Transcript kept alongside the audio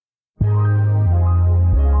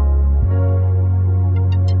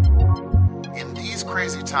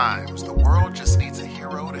crazy times. The world just needs a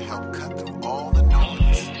hero to help cut through all the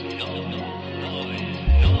noise.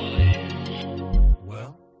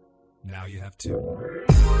 Well, now you have two.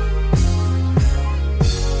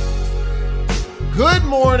 Good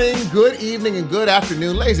morning, good evening, and good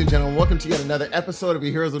afternoon, ladies and gentlemen. Welcome to yet another episode of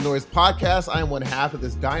your Heroes of Noise podcast. I am one half of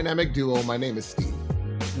this dynamic duo. My name is Steve.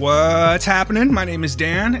 What's happening? My name is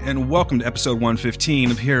Dan, and welcome to episode 115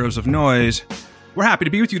 of Heroes of Noise. We're happy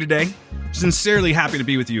to be with you today. Sincerely happy to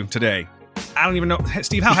be with you today. I don't even know.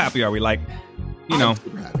 Steve, how happy are we? Like, you know,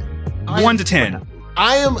 1 to 10.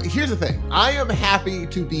 Here's the thing. I am happy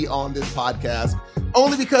to be on this podcast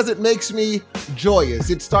only because it makes me joyous.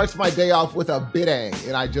 It starts my day off with a bidang,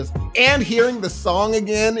 and hearing the song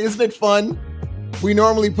again, isn't it fun? You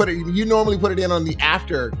normally put it in on the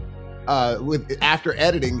after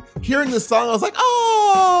editing. Hearing the song, I was like,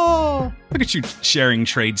 oh. Look at you sharing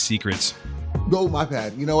trade secrets. Oh, my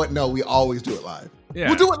bad. You know what? No, we always do it live. Yeah.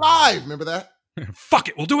 We'll do it live. Remember that? Fuck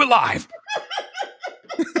it. We'll do it live.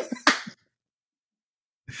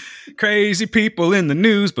 Crazy people in the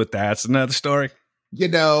news, but that's another story. You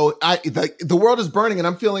know, the world is burning, and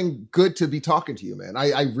I'm feeling good to be talking to you, man.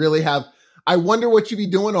 I really have. I wonder what you be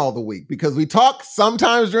doing all the week, because we talk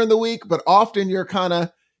sometimes during the week, but often you're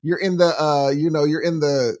in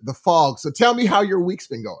the fog. So tell me how your week's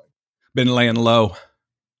been going. Been laying low,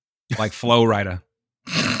 like Flo Rida.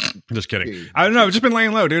 Just kidding. I don't know. I've just been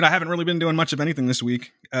laying low, dude. I haven't really been doing much of anything this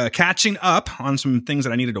week. Catching up on some things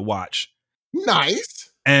that I needed to watch. Nice.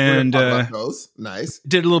 And nice.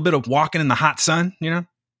 Did a little bit of walking in the hot sun, you know?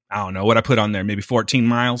 I don't know what I put on there, maybe 14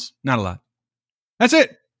 miles. Not a lot. That's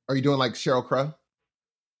it. Are you doing like Sheryl Crow?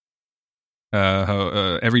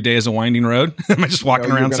 Every day is a winding road. Am I just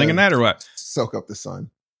walking around singing that or what? Soak up the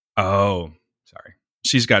sun. Oh, sorry.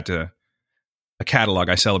 She's got a catalog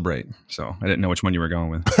I celebrate, so I didn't know which one you were going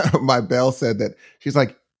with. My Belle said that. She's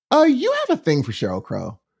like, you have a thing for Sheryl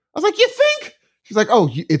Crow. I was like, you think? She's like,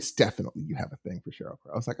 it's definitely you have a thing for Sheryl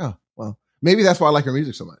Crow. I was like, oh, well, maybe that's why I like her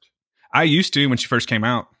music so much. I used to when she first came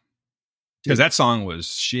out, because that song was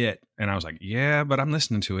shit. And I was like, yeah, but I'm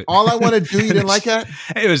listening to it. All I Want to Do, you didn't like that?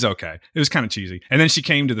 It was okay. It was kind of cheesy. And then she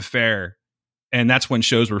came to the fair, and that's when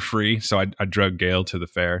shows were free. So I drug Gail to the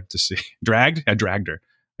fair to see. I dragged her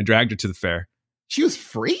to the fair. She was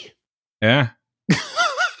free? Yeah.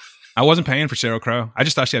 I wasn't paying for Sheryl Crow. I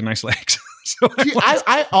just thought she had nice legs.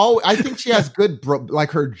 I think she has good,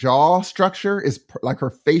 like her jaw structure is like her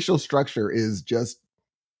facial structure is just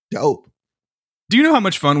dope. Do you know how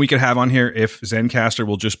much fun we could have on here if Zencastr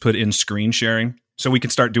will just put in screen sharing so we can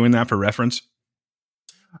start doing that for reference?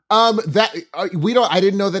 I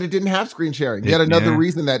didn't know that it didn't have screen sharing. Yet another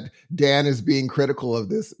reason that Dan is being critical of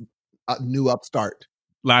this new upstart.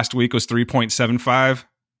 Last week was 3.75.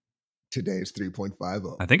 Today is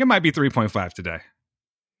 3.50. I think it might be 3.5 today.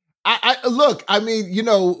 Look, I mean, you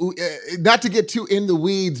know, not to get too in the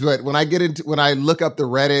weeds, but when I look up the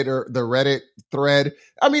Reddit thread,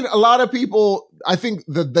 I mean, a lot of people, I think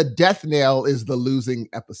the death nail is the losing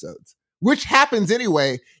episodes, which happens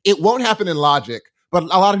anyway. It won't happen in Logic, but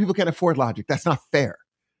a lot of people can't afford Logic. That's not fair.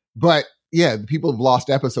 But yeah, people have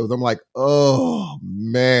lost episodes. I'm like, oh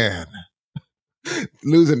man,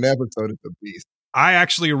 losing an episode is a beast. I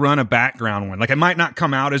actually run a background one. Like, it might not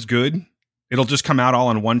come out as good. It'll just come out all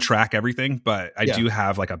on one track, everything. But I do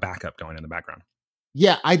have like a backup going in the background.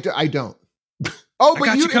 Yeah, I don't. But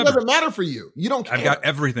it doesn't matter for you. You don't care. I've got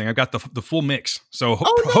everything. I've got the full mix. So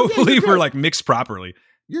hopefully we're like mixed properly.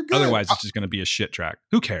 You're good. Otherwise, it's just going to be a shit track.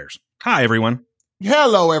 Who cares? Hi, everyone.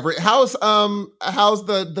 Hello, how's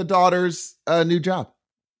the daughter's new job?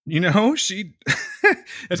 You know,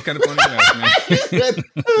 that's kind of funny.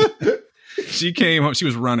 She came home. She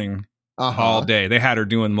was running all day. They had her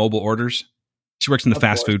doing mobile orders. She works in the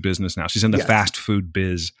fast food business now. She's in the fast food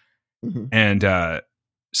biz. Mm-hmm. And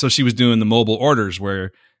so she was doing the mobile orders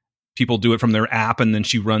where people do it from their app and then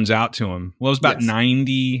she runs out to them. Well, it was about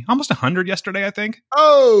 90, almost 100 yesterday, I think.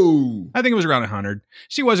 Oh! I think it was around 100.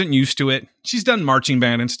 She wasn't used to it. She's done marching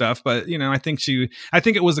band and stuff, but you know, I think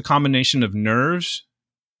it was a combination of nerves,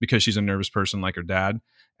 because she's a nervous person like her dad,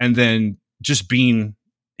 and then just being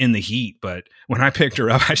in the heat. But when I picked her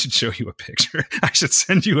up, I should show you a picture. I should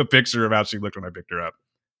send you a picture of how she looked when I picked her up.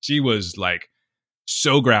 She was like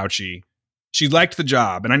so grouchy. She liked the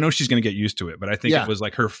job, and I know she's going to get used to it, but I think it was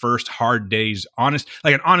like her first hard day's an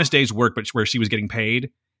honest day's work, but where she was getting paid.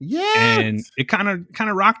 Yeah. And it kind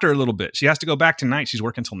of rocked her a little bit. She has to go back tonight. She's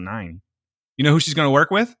working till 9. You know who she's going to work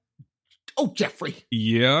with? Oh, Jeffrey.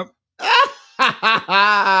 Yep.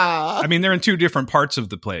 I mean, they're in two different parts of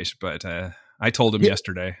the place, but I told him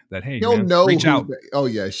yesterday that, hey, he'll man, know reach out. Oh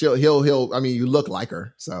yeah, he'll. I mean, you look like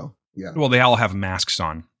her, so Yeah. Well, they all have masks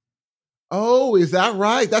on. Oh, is that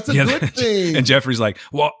right? That's a good thing. And Jeffrey's like,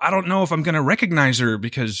 well, I don't know if I'm going to recognize her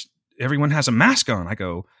because everyone has a mask on. I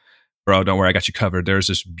go, bro, don't worry. I got you covered. There's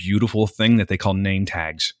this beautiful thing that they call name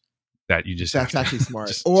tags that you just That's actually smart.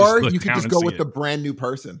 just Or look you could down just and go see with it. the brand new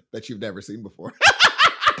person that you've never seen before.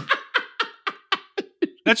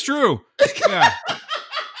 That's true. Yeah.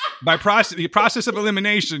 By the process of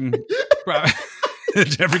elimination,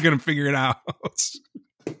 Jeffrey going to figure it out.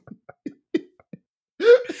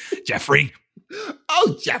 Jeffrey.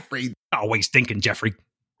 Oh, Jeffrey. Always thinking, Jeffrey.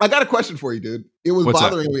 I got a question for you, dude. It was What's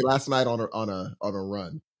bothering me last night on a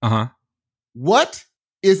run. Uh-huh. What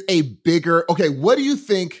is a bigger, okay, what do you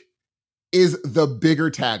think is the bigger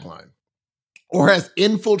tagline or has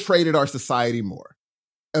infiltrated our society more?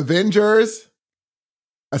 Avengers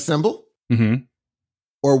Assemble Mm-hmm.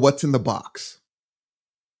 or What's in the Box?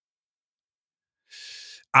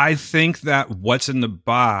 I think that what's in the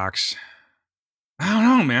box, I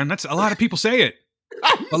don't know, man. That's a lot of people say it.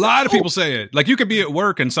 A lot of people say it. Like you could be at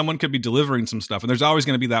work and someone could be delivering some stuff, and there's always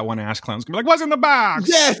going to be that one ass clown who's going to be like, "What's in the box?"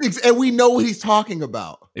 Yes, and we know what he's talking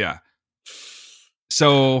about. Yeah.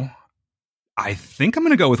 So I think I'm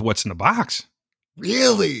going to go with what's in the box.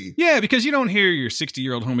 Really? Yeah, because you don't hear your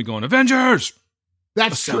 60-year-old homie going, "Avengers."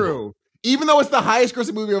 That's Assemble. true. Even though it's the highest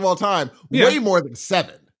grossing movie of all time, Yeah. way more than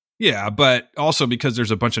 7. Yeah, but also because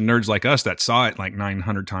there's a bunch of nerds like us that saw it like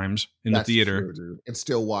 900 times in That's the theater. true, dude. And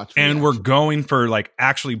still watch. And we're going for like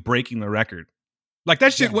actually breaking the record. Like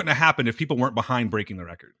that shit Yeah. wouldn't have happened if people weren't behind breaking the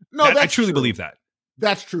record. No, I that's truly true. believe that.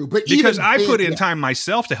 That's true. But Because even I then, put in yeah, time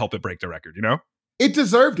myself to help it break the record, you know? it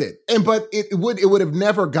deserved it. But it would have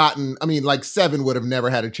never gotten, I mean, like 7 would have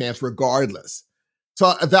never had a chance regardless. So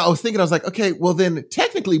I was thinking, I was like, okay, well then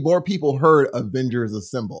technically more people heard Avengers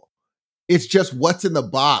Assemble. It's just What's in the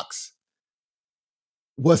Box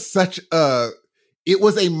was such it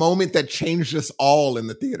was a moment that changed us all in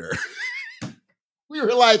the theater. We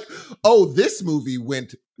were like, oh, this movie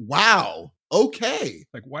went, wow, okay.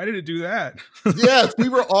 Like, why did it do that? Yes, we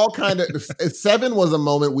were all kind of, 7 was a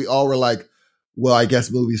moment we all were like, well, I guess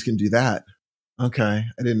movies can do that. Okay.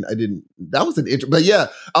 I didn't, that was an but yeah,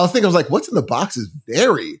 I was like, What's in the Box is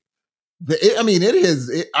very,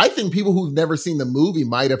 I think people who've never seen the movie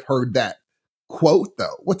might have heard that quote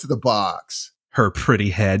though. What's in the box? Her pretty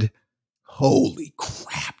head. Holy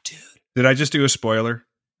crap, dude. Did I just do a spoiler?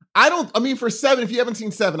 For 7, if you haven't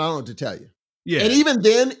seen 7, I don't know what to tell you. Yeah. And even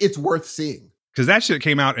then, it's worth seeing. Because that shit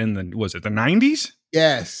came out in the 90s?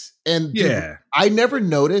 Yes. And dude, Yeah. I never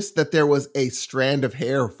noticed that there was a strand of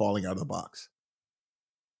hair falling out of the box.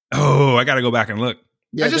 Oh, I got to go back and look.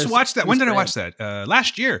 Yeah, I just there's watched that. When did I watch strands. that?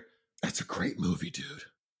 Last year. That's a great movie, dude.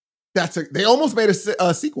 They almost made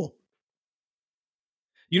a sequel.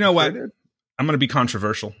 You know what? Sure did. I'm going to be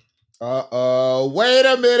controversial. Wait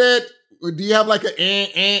a minute. Do you have like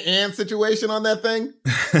an situation on that thing?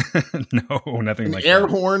 No, nothing An like air that.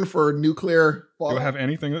 horn for nuclear Do I have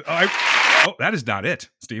anything? Oh, that is not it,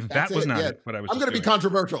 Steve. That's that was it, not yeah. it. What I was. I'm going to be doing.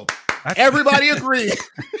 controversial. That's- Everybody agree.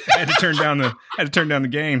 I had to turn down the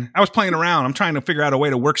gain. I was playing around. I'm trying to figure out a way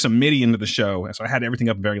to work some MIDI into the show, so I had everything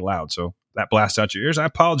up very loud. So that blasts out your ears. I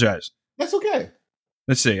apologize. That's okay.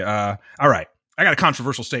 Let's see. All right, I got a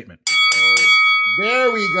controversial statement.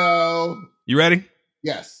 There we go. You ready?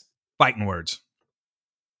 Yes. Fighting words.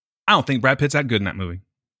 I don't think Brad Pitt's that good in that movie.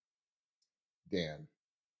 Dan.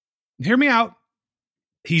 Hear me out.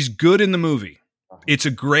 He's good in the movie. It's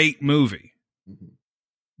a great movie. Mhm.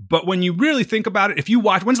 But when you really think about it, if you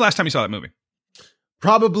watch, when's the last time you saw that movie?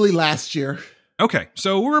 Probably last year. Okay,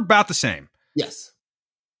 so we're about the same. Yes.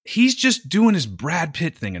 He's just doing his Brad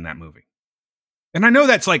Pitt thing in that movie. And I know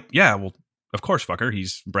that's like, yeah, well, of course, fucker,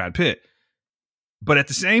 he's Brad Pitt. But at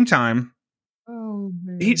the same time, Oh,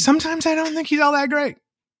 man. sometimes I don't think he's all that great.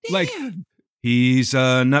 Like, he's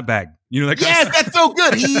a nutbag. You know, that kind Yes, of stuff. that's so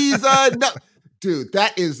good. He's no, dude.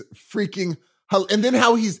 That is freaking. And then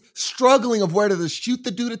how he's struggling of where to shoot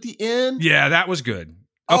the dude at the end. Yeah, that was good.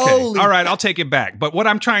 Okay, Holy all right, cow. I'll take it back. But what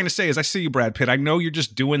I'm trying to say is, I see you, Brad Pitt. I know you're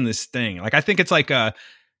just doing this thing. Like, I think it's like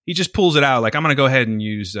he just pulls it out. Like, I'm going to go ahead and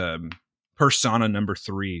use Persona number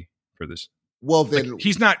 3 for this. Well, Like, then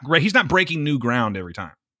he's not great. He's not breaking new ground every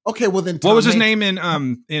time. okay. Well, then What Tom was his Hanks name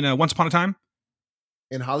in Once Upon a Time?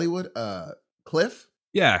 in Hollywood? Cliff.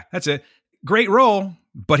 Yeah, that's it. Great role,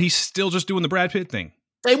 but he's still just doing the Brad Pitt thing.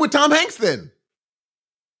 Same with Tom Hanks then.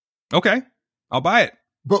 Okay, I'll buy it.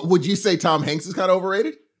 But would you say Tom Hanks is kind of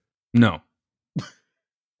overrated? No.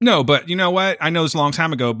 No, but you know what? I know this a long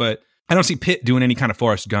time ago, but I don't see Pitt doing any kind of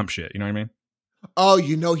Forrest Gump shit. You know what I mean? Oh,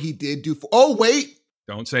 he did do. Oh, wait,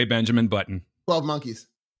 Don't say Benjamin Button. 12 Monkeys.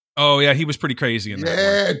 Oh, yeah, he was pretty crazy in that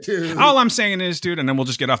Yeah, one. dude. All I'm saying is, dude, and then we'll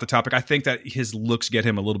just get off the topic. I think that his looks get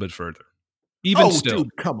him a little bit further. Even still.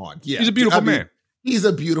 Dude, come on. Yeah. He's a beautiful man. He's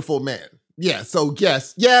a beautiful man. Yeah. So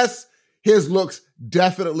yes, his looks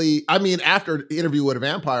definitely. I mean, after Interview with a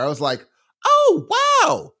Vampire, I was like, oh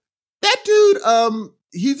wow, that dude.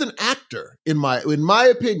 He's an actor in my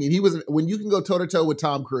opinion. He was, when you can go toe to toe with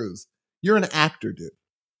Tom Cruise, you're an actor, dude.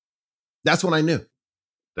 That's when I knew.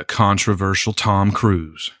 The controversial Tom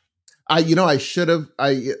Cruise. I should have.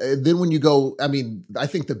 Then when you go, I mean, I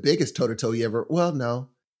think the biggest toe to toe he ever. Well, no,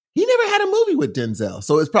 he never had a movie with Denzel,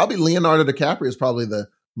 so it's probably Leonardo DiCaprio is probably the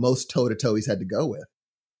most toe to toe he's had to go with.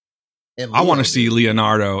 And I want to see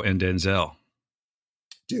Leonardo and Denzel.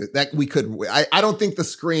 Dude, that we couldn't. I don't think the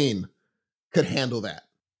screen could handle that.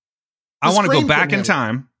 I want to go back in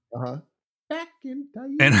time. Back in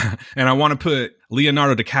time. And I want to put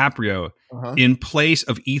Leonardo DiCaprio in place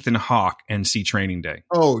of Ethan Hawke and see Training Day.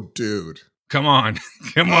 Oh, dude. Come on.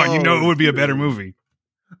 Come on. You know it would be a better movie.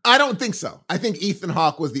 I don't think so. I think Ethan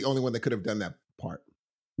Hawke was the only one that could have done that part.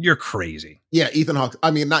 You're crazy. Yeah, Ethan Hawke.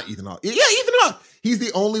 I mean, not Ethan Hawke. Yeah, Ethan Hawke. He's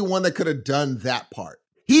the only one that could have done that part.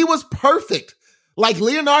 He was perfect. Like,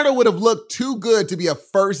 Leonardo would have looked too good to be a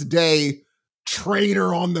first day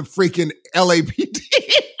trainer on the freaking LAPD.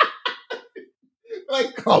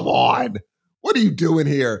 Like, come on. What are you doing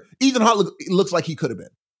here? Ethan Hawke looks like he could have been.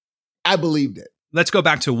 I believed it. Let's go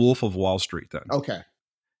back to Wolf of Wall Street then. Okay.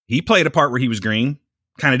 He played a part where he was green,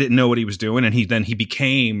 kind of didn't know what he was doing, and he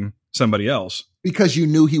became somebody else. Because you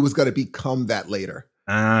knew he was going to become that later.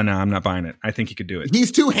 No, I'm not buying it. I think he could do it.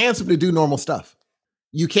 He's too handsome to do normal stuff.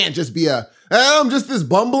 You can't just be I'm just this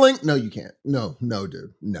bumbling. No, you can't. No,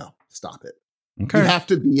 dude. No, stop it. Okay. You have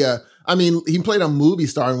to be he played a movie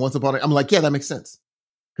star in Once Upon a I'm like, yeah, that makes sense.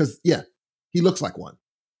 Because, yeah, he looks like one.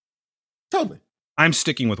 Totally. I'm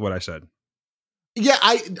sticking with what I said. Yeah,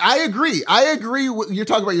 I agree. You're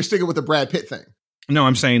talking about you're sticking with the Brad Pitt thing. No,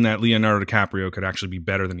 I'm saying that Leonardo DiCaprio could actually be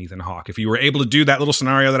better than Ethan Hawke. If you were able to do that little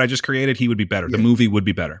scenario that I just created, he would be better. Yeah. The movie would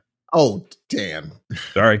be better. Oh, damn.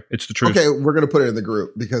 Sorry, it's the truth. Okay, we're going to put it in the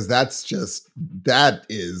group because that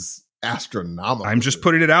is astronomical. I'm just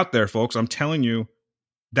putting it out there, folks. I'm telling you,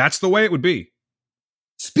 that's the way it would be.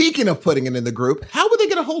 Speaking of putting it in the group, how would they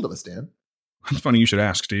get a hold of us, Dan? It's funny you should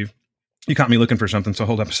ask, Steve. You caught me looking for something, so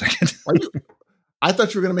hold up a second. I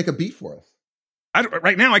thought you were going to make a beat for us.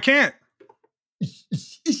 Right now, I can't.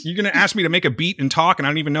 You're going to ask me to make a beat and talk, and I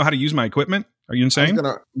don't even know how to use my equipment? Are you insane?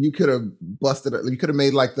 You could have busted it. You could have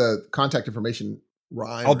made like the contact information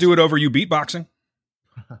rhyme. I'll do it over you beatboxing.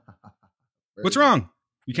 What's wrong?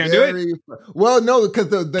 You can't do it? Well, no, because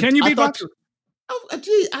Can you beatbox?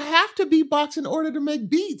 Gee, I have to beatbox in order to make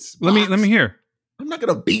beats. Let me hear. I'm not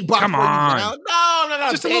going to beatbox. Come on. No, I'm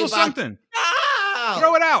not just a little something. No.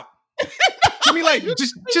 Throw it out. Give me like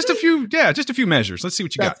just a few measures. Let's see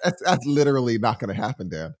what you got. That's literally not going to happen,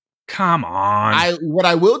 Dan. Come on. What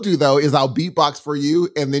I will do though is I'll beatbox for you,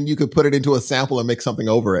 and then you could put it into a sample and make something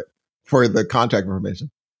over it for the contact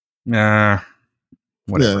information. Nah.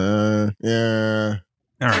 Whatever. Yeah.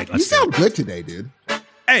 All right. You sound good today, dude.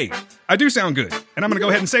 Hey, I do sound good. And I'm going to go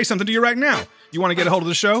ahead and say something to you right now. You want to get a hold of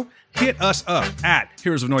the show? Hit us up at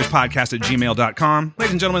heroesofnoisepodcast@gmail.com.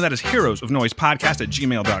 Ladies and gentlemen, that is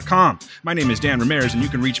heroesofnoisepodcast@gmail.com. My name is Dan Ramirez, and you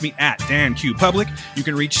can reach me at DanQPublic. You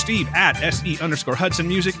can reach Steve at SE_Hudson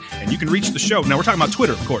Music, and you can reach the show. Now, we're talking about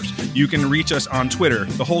Twitter, of course. You can reach us on Twitter,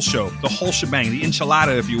 the whole show, the whole shebang, the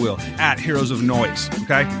enchilada, if you will, at Heroes of Noise,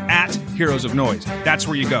 okay? At Heroes of Noise. That's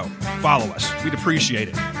where you go. Follow us. We'd appreciate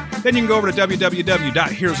it. Then you can go over to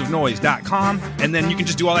www.heroesofnoise.com, and then you can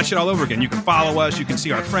just do all that shit all over again. You can follow us. You can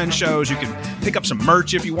see our friend shows. You can pick up some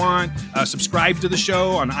merch if you want. Subscribe to the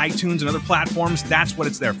show on iTunes and other platforms. That's what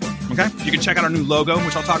it's there for, okay? You can check out our new logo,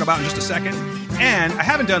 which I'll talk about in just a second. And I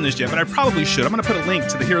haven't done this yet, but I probably should. I'm going to put a link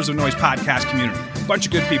to the Heroes of Noise podcast community. A bunch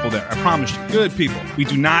of good people there. I promise you. Good people. We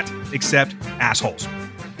do not accept assholes.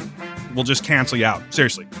 We'll just cancel you out.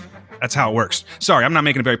 Seriously. That's how it works. Sorry, I'm not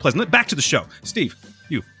making it very pleasant. Back to the show. Steve,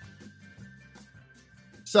 you.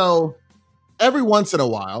 So every once in a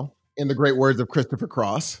while, in the great words of Christopher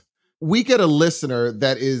Cross, we get a listener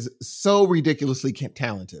that is so ridiculously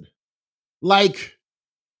talented. Like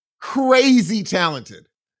crazy talented.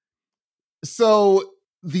 So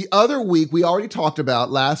the other week, we already talked about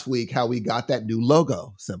last week how we got that new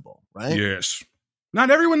logo symbol, right? Yes. Not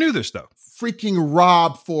everyone knew this, though. Freaking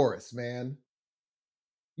Rob Forrest, man.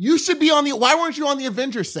 You should be why weren't you on the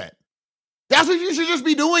Avengers set? That's what you should just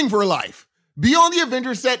be doing for life. Be on the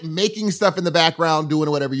Avengers set, making stuff in the background, doing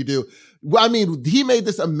whatever you do. I mean, he made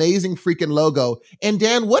this amazing freaking logo. And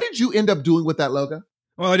Dan, what did you end up doing with that logo?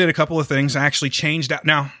 Well, I did a couple of things. I actually changed out.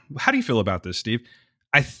 Now, how do you feel about this, Steve?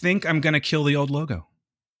 I think I'm going to kill the old logo.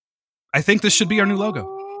 I think this should be our new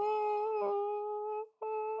logo.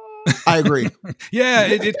 I agree. Yeah,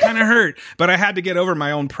 it kind of hurt, but I had to get over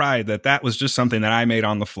my own pride that was just something that I made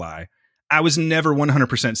on the fly. I was never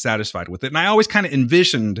 100% satisfied with it. And I always kind of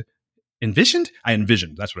envisioned,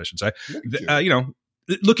 that's what I should say.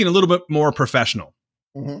 Looking a little bit more professional.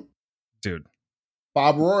 Mm-hmm. Dude.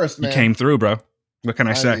 Bob Roris, man. You came through, bro. What can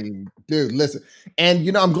I say? mean, dude, listen. And,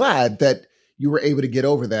 I'm glad that you were able to get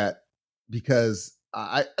over that because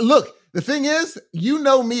look, the thing is,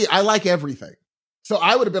 me, I like everything. So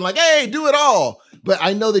I would have been like, hey, do it all. But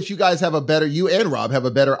I know that you guys you and Rob have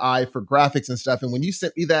a better eye for graphics and stuff. And when you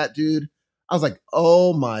sent me that, dude, I was like,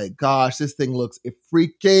 oh my gosh, this thing looks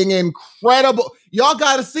freaking incredible. Y'all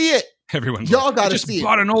got to see it. Y'all got to see it. I just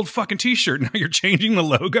bought an old fucking t-shirt. Now you're changing the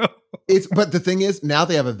logo. But the thing is, now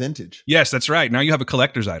they have a vintage. Yes, that's right. Now you have a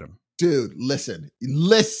collector's item. Dude, listen.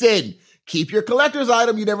 Keep your collector's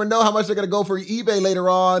item. You never know how much they're going to go for eBay later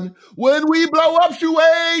on. When we blow up,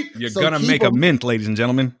 Shuey. You're going to make a mint, ladies and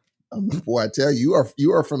gentlemen. Boy, I tell you,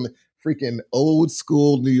 you are from freaking old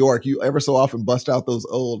school New York. You ever so often bust out those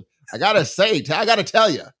old. I got to tell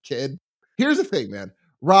you, kid. Here's the thing, man.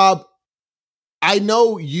 Rob, I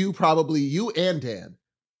know you and Dan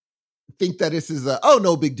think that this is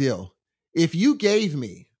no big deal. If you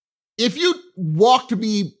walked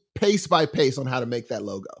me pace by pace on how to make that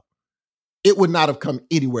logo, it would not have come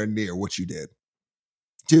anywhere near what you did.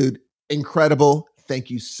 Dude, incredible. Thank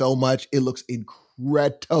you so much. It looks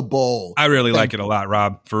incredible. I really like it a lot,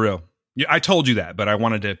 Rob, for real. I told you that, but I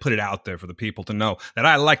wanted to put it out there for the people to know that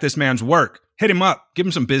I like this man's work. Hit him up. Give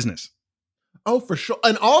him some business. Oh, for sure.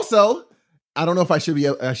 And also, I don't know if I should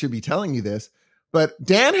be telling you this, but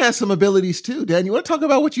Dan has some abilities too. Dan, you want to talk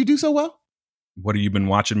about what you do so well? What have you been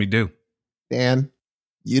watching me do? Dan,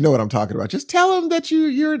 you know what I'm talking about. Just tell him that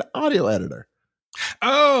you're an audio editor.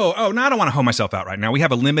 Oh, no, I don't want to hoe myself out right now. We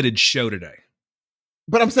have a limited show today.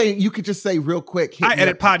 But I'm saying you could just say real quick. I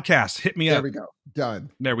edit podcasts. Hit me up. There we go.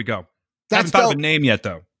 Done. There we go. I haven't thought of a name yet,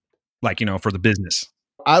 though. Like, for the business.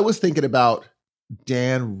 I was thinking about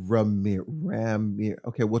Dan Ramir.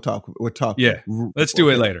 Okay, we'll talk. Yeah, let's do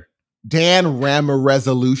it later. Dan Ramir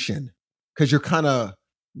Resolution. Because you're kind of,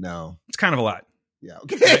 no. It's kind of a lot. Yeah.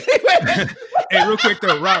 Okay. Hey, real quick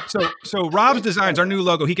though, Rob. So Rob's designs, our new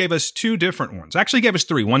logo, he gave us 2 different ones. Actually, he gave us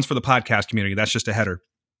 3. One's for the podcast community. That's just a header.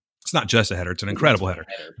 It's not just a header. It's an incredible header.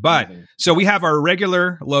 But so we have our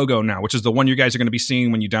regular logo now, which is the one you guys are going to be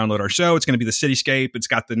seeing when you download our show. It's going to be the cityscape. It's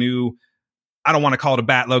got the new, I don't want to call it a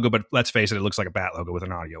bat logo, but let's face it, it looks like a bat logo with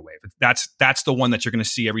an audio wave. That's the one that you're going to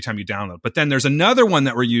see every time you download. But then there's another one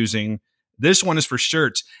that we're using. This one is for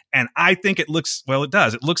shirts. And I think it looks, well, it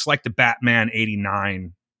does. It looks like the Batman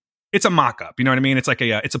 89. It's a mock-up. You know what I mean? It's like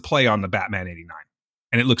it's a play on the Batman 89.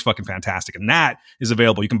 And it looks fucking fantastic. And that is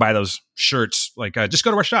available. You can buy those shirts. Like, just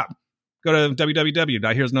go to our shop. Go to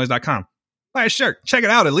www.heroesnoise.com. Buy a shirt. Check it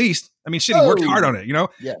out at least. I mean, shit, he worked hard on it,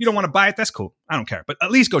 Yes. You don't want to buy it? That's cool. I don't care. But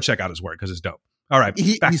at least go check out his work because it's dope. All right,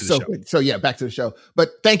 back to the show. Good. So, yeah, back to the show. But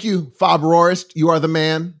thank you, Fob Rorist. You are the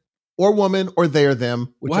man or woman or they or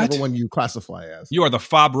them, whichever one you classify as. You are the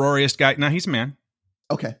Fob Roriest guy. No, he's a man.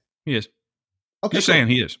 Okay. He is. Okay. You're saying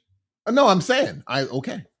he is. No, I'm saying.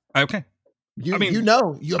 Okay. Okay. You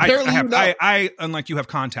know. I, unlike you, have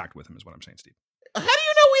contact with him, is what I'm saying, Steve. How do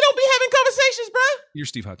you know we don't be having conversations, bro? You're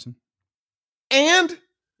Steve Hudson. And?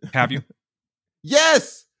 Have you?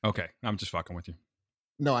 Yes. Okay. I'm just fucking with you.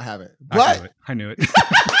 No, I haven't. But I knew it.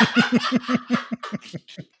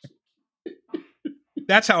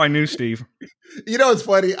 That's how I knew Steve. You know, it's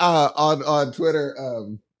funny. On Twitter,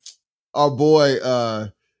 our boy,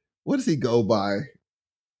 what does he go by?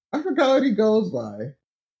 I forgot what he goes by.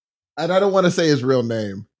 And I don't want to say his real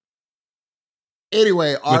name.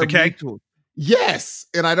 Anyway, with a K? Mutual, yes.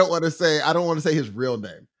 And I don't want to say his real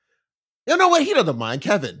name. You know what? He doesn't mind.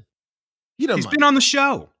 Kevin. He's been on the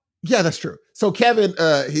show. Yeah, that's true. So Kevin,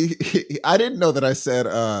 I didn't know that I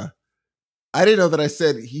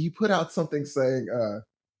said he put out something saying,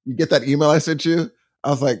 you get that email I sent you? I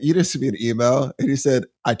was like, you didn't send me an email. And he said,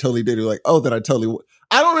 I totally did. He was like, oh, then I don't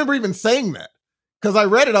remember even saying that. Because I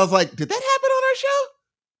read it. I was like, did that happen on our show?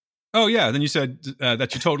 Oh, yeah. Then you said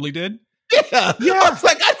that you totally did? Yeah. I was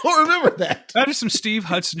like, I don't remember that. That is some Steve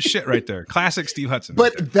Hudson shit right there. Classic Steve Hudson.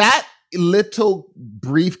 But that little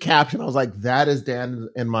brief caption, I was like, that is Dan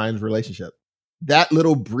and mine's relationship. That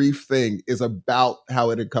little brief thing is about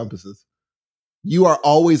how it encompasses. You are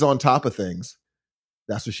always on top of things.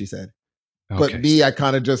 That's what she said. Okay. But me, I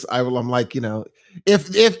kind of just, I'm like,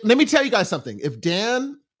 if let me tell you guys something. If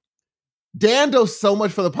Dan does so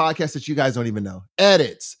much for the podcast that you guys don't even know.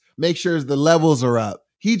 Edits, make sure the levels are up.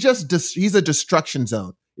 he's a destruction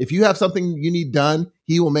zone. If you have something you need done,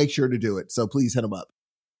 he will make sure to do it. So please hit him up.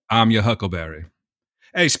 I'm your Huckleberry.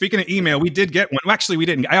 Hey, speaking of email, we did get one. Well, actually, we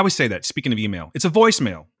didn't. I always say that. Speaking of email, it's a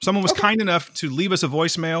voicemail. Someone was kind enough to leave us a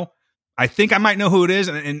voicemail. I think I might know who it is,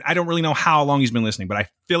 and I don't really know how long he's been listening, but I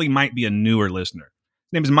feel he might be a newer listener.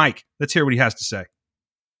 His name is Mike. Let's hear what he has to say.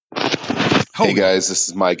 Hey guys, this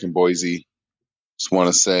is Mike in Boise. Just want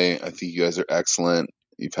to say I think you guys are excellent.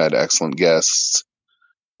 You've had excellent guests,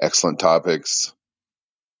 excellent topics,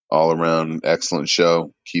 all around excellent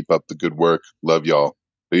show. Keep up the good work. Love y'all.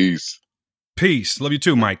 Peace. Peace. Love you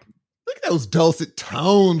too, Mike. Look at those dulcet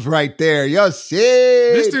tones right there. Yo,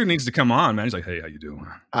 shit. This dude needs to come on, man. He's like, hey, how you doing?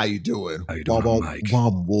 How you doing? How you doing, Mike?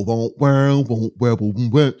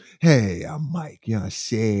 Hey, I'm Mike. Yeah,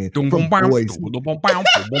 shit. From Mm. Boise.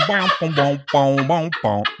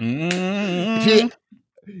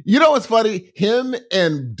 You know what's funny? Him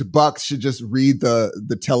and Bucks should just read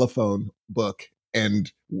the telephone book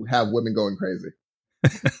and have women going crazy.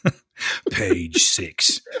 Page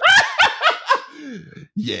 6.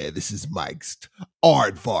 Yeah, this is Mike's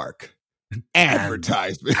aardvark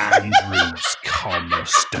advertisement. Andrews, comma,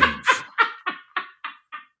 Steve.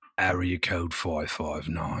 Area code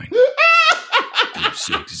 559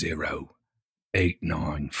 260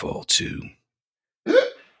 8942.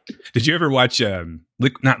 Did you ever watch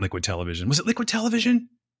not Liquid Television? Was it Liquid Television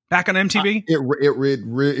back on MTV?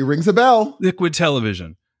 It rings a bell. Liquid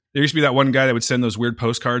Television. There used to be that one guy that would send those weird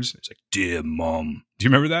postcards. It's like, dear mom. Do you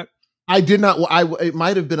remember that? I did not. It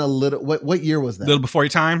might have been a little. What year was that? A little before your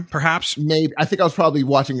time, perhaps. Maybe. I think I was probably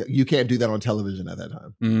watching. You can't do that on television at that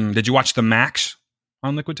time. Did you watch The Max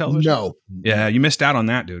on Liquid Television? No. Yeah, you missed out on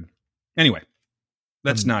that, dude. Anyway,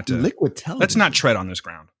 let's not Liquid Television. Let's not tread on this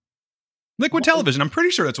ground. Liquid Television. I'm pretty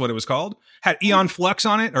sure that's what it was called. Had Aeon Flux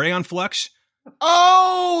on it, or Aeon Flux.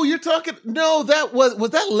 Oh, you're talking. No, that was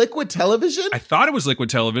that Liquid Television? I thought it was Liquid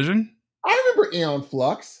Television. I remember Aeon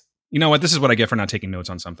Flux. You know what? This is what I get for not taking notes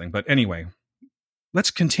on something. But anyway, let's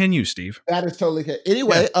continue, Steve. That is totally okay.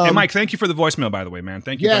 Anyway, hey, Mike, thank you for the voicemail, by the way, man.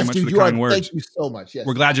 Thank you very much for the kind words. Thank you so much. Yes,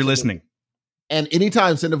 we're glad you're listening. And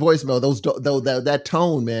anytime send a voicemail. That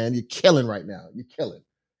tone, man, you're killing right now. You're killing.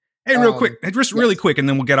 Hey, real quick, just really quick, and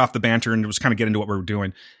then we'll get off the banter and just kind of get into what we're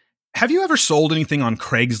doing. Have you ever sold anything on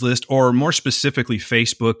Craigslist or more specifically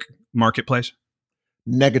Facebook Marketplace?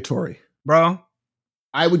 Negatory, bro.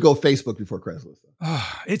 I would go Facebook before Craigslist.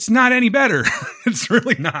 It's not any better. It's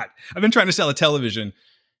really not. I've been trying to sell a television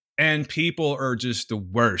and people are just the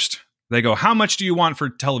worst. They go, how much do you want for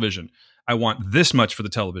television? I want this much for the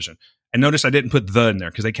television. And notice I didn't put the in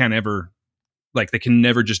there because they can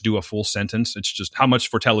never just do a full sentence. It's just how much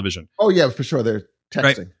for television. Oh yeah, for sure. They're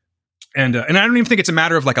texting. Right? And I don't even think it's a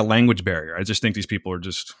matter of like a language barrier. I just think these people are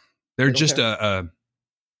they're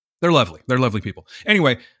lovely. They're lovely people.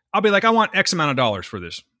 Anyway, I'll be like, I want X amount of dollars for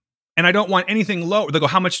this. And I don't want anything low. They'll go,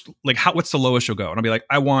 how much, what's the lowest you'll go? And I'll be like,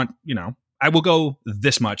 I will go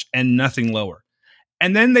this much and nothing lower.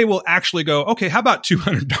 And then they will actually go, okay, how about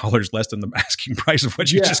 $200 less than the asking price of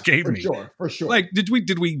what you just gave me? For sure. Like, did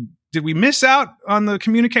we miss out on the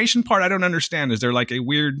communication part? I don't understand. Is there like a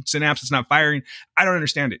weird synapse that's not firing? I don't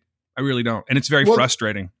understand it. I really don't. And it's very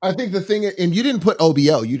frustrating. I think the thing, and you didn't put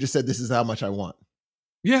OBO. You just said, this is how much I want.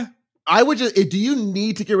 Yeah. I would just, do you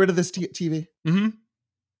need to get rid of this TV? Mm-hmm.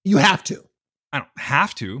 You have to. I don't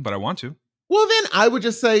have to, but I want to. Well, then I would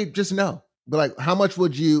just say, just no. But like, how much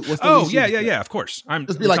would you? What's the yeah. Of course, I'm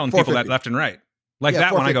just telling people that left and right. Like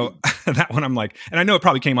that one, I go. That one, I'm like, and I know it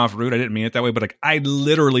probably came off rude. I didn't mean it that way, but like, I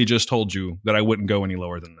literally just told you that I wouldn't go any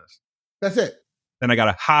lower than this. That's it. Then I got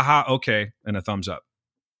a ha okay and a thumbs up.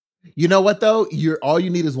 You know what though? All you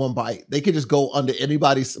need is one bite. They could just go under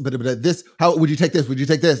anybody's. But this, how would you take this? Would you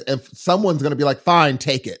take this? And someone's going to be like, fine,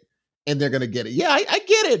 take it, and they're going to get it. Yeah, I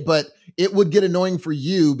get it, but it would get annoying for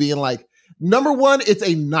you being like, number one, it's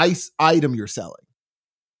a nice item you're selling,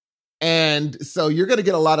 and so you're going to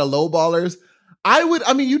get a lot of lowballers.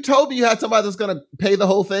 You told me you had somebody that's going to pay the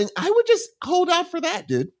whole thing. I would just hold out for that,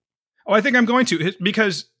 dude. Oh, I think I'm going to,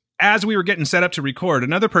 because as we were getting set up to record,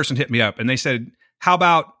 another person hit me up and they said, how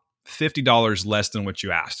about $50 less than what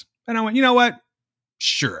you asked? And I went, you know what?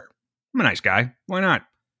 Sure. I'm a nice guy. Why not?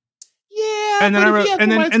 Yeah. And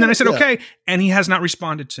then I said, okay. And he has not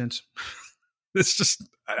responded since. It's just,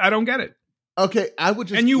 I don't get it. Okay. I would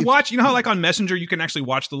just. And you watch, you know how like on Messenger, you can actually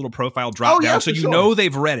watch the little profile drop down. So you know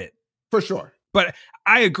they've read it. For sure. But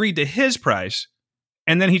I agreed to his price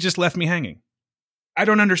and then he just left me hanging. I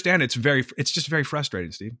don't understand. It's just very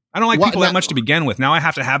frustrating, Steve. I don't like people that much to begin with. Now I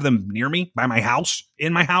have to have them near me, by my house,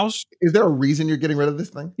 in my house. Is there a reason you're getting rid of this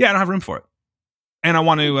thing? Yeah, I don't have room for it. And I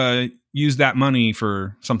want to use that money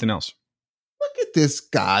for something else. look at this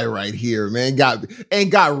guy right here, man.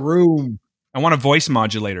 Ain't got room. I want a voice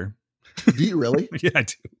modulator. Do you really? Yeah, I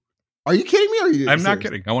do. Are you kidding me? Or are you? I'm serious? not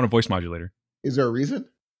kidding. I want a voice modulator. Is there a reason?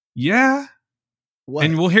 Yeah. What?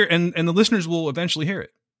 And we'll hear, and the listeners will eventually hear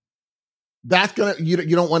it. That's gonna. You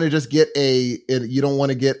don't want to just get you don't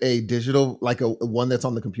want to get a digital, like a one that's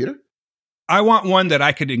on the computer. I want one that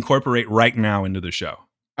I could incorporate right now into the show.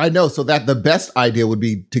 I know. So that the best idea would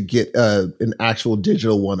be to get an actual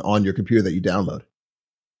digital one on your computer that you download.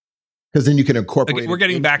 Because then you can incorporate. Like, we're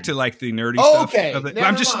getting back to like the nerdy stuff. Okay.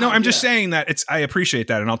 I'm just saying that I appreciate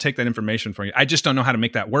that, and I'll take that information from you. I just don't know how to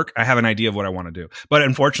make that work. I have an idea of what I want to do, but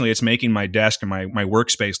unfortunately, it's making my desk and my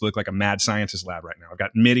workspace look like a mad scientist lab right now. I've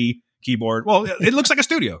got MIDI keyboard. Well, it looks like a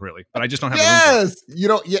studio, really, but I just don't have. Yes, you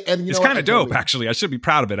don't. Yeah, and it's kind of dope, actually. I should be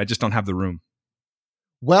proud of it. I just don't have the room.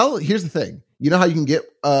 Well, here's the thing. You know how you can get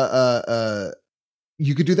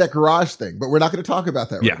you could do that garage thing, but we're not going to talk about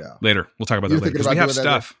that right now. Later. We'll talk about that later. Because we have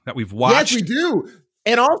stuff that we've watched. Yes, we do.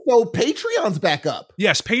 And also, Patreon's back up.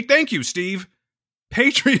 Yes, thank you, Steve.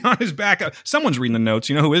 Patreon is back up. Someone's reading the notes.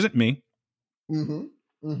 You know who isn't? Me. Mm-hmm.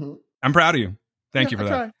 Mm-hmm. I'm proud of you. Thank you for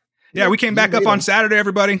that. Yeah, we came back up on Saturday,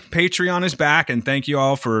 everybody. Patreon is back, and thank you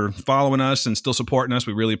all for following us and still supporting us.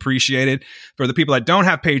 We really appreciate it. For the people that don't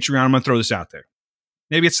have Patreon, I'm going to throw this out there.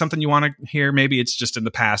 Maybe it's something you want to hear. Maybe it's just in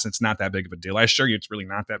the past. And it's not that big of a deal. I assure you it's really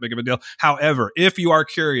not that big of a deal. However, if you are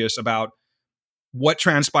curious about what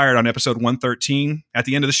transpired on episode 113 at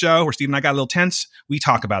the end of the show, where Steve and I got a little tense, we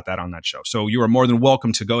talk about that on that show. So you are more than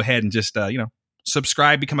welcome to go ahead and just,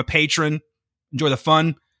 subscribe, become a patron, enjoy the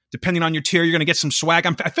fun. Depending on your tier, you're going to get some swag.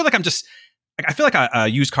 I feel like a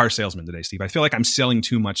used car salesman today, Steve. I feel like I'm selling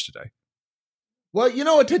too much today. Well, you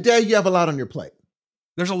know what? Today you have a lot on your plate.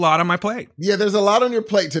 There's a lot on my plate. Yeah, there's a lot on your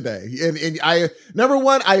plate today. And I, number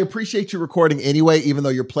one, I appreciate you recording anyway, even though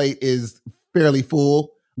your plate is fairly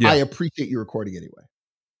full. Yeah. I appreciate you recording anyway.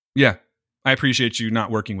 Yeah. I appreciate you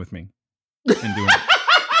not working with me and doing it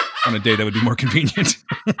on a day that would be more convenient.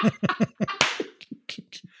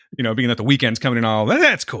 Being that the weekend's coming and all,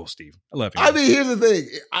 that's cool, Steve. I love you. I mean, here's the thing.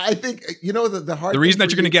 I think, the reason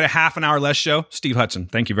that you're going to get a half an hour less show, Steve Hudson.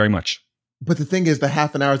 Thank you very much. But the thing is, the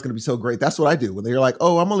half an hour is going to be so great. That's what I do. When they're like,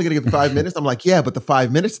 oh, I'm only going to give 5 minutes. I'm like, yeah, but the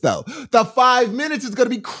 5 minutes, though. The 5 minutes is going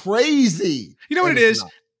to be crazy. You know what it is?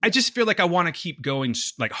 Not. I just feel like I want to keep going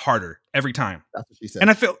like harder every time. That's what she said. And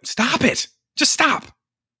I feel, stop it. Just stop.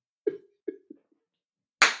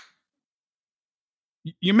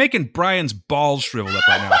 You're making Brian's balls shrivel up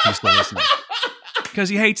right now if he's still listening. Because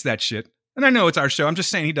he hates that shit. And I know it's our show. I'm just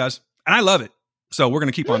saying he does. And I love it. So we're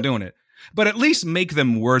going to keep on doing it. But at least make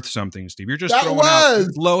them worth something, Steve. You're just throwing out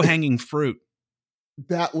low-hanging fruit.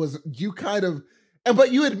 That was, you kind of,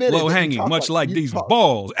 but you admit low-hanging, much like these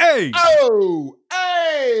balls. Hey! Oh!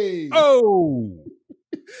 Hey! Oh!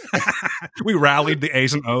 We rallied the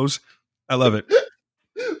A's and O's. I love it.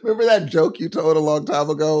 Remember that joke you told a long time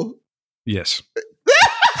ago? Yes.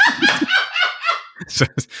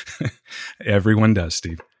 Everyone does,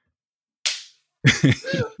 Steve.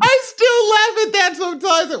 I still laugh at that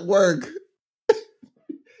sometimes at work.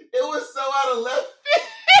 It was so out of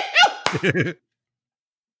left field.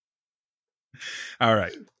 All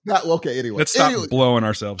right. Okay, anyway. Let's stop blowing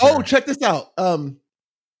ourselves. Oh, check this out.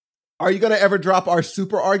 Are you going to ever drop our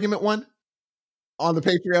super argument one on the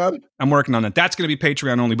Patreon? I'm working on it. That's going to be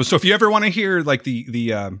Patreon only. But so if you ever want to hear like the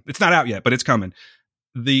it's not out yet, but it's coming.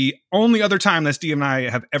 The only other time that Steve and I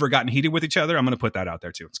have ever gotten heated with each other, I'm going to put that out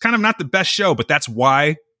there too. It's kind of not the best show, but that's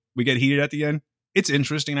why we get heated at the end. It's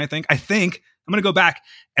interesting, I think. I'm going to go back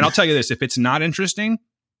and I'll tell you this. If it's not interesting,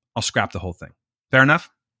 I'll scrap the whole thing. Fair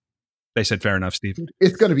enough? They said fair enough, Steve.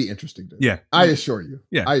 It's going to be interesting, dude. Yeah. I assure you.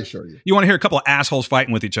 Yeah. I assure you. You want to hear a couple of assholes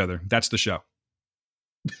fighting with each other. That's the show.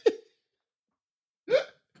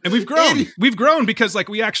 And we've grown. We've grown because like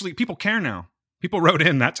people care now. People wrote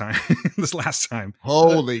in that time, this last time.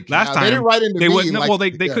 Holy cow. Last time, they didn't write into me.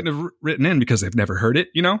 They couldn't have written in because they've never heard it,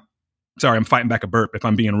 Sorry, I'm fighting back a burp if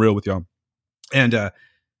I'm being real with y'all. And,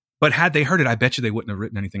 but had they heard it, I bet you they wouldn't have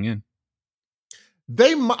written anything in.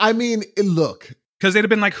 Look. Because they'd have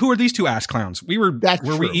been like, who are these two ass clowns? We were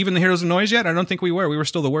we even the Heroes of Noise yet? I don't think we were. We were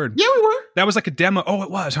still the Word. Yeah, we were. That was like a demo. Oh, it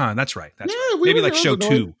was, huh? That's right. Maybe like show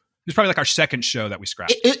 2. It's probably like our second show that we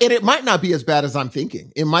scrapped. And it might not be as bad as I'm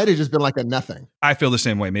thinking. It might have just been like a nothing. I feel the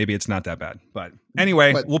same way. Maybe it's not that bad. But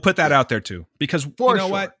anyway, we'll put that out there too. Because you know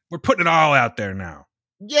what? We're putting it all out there now.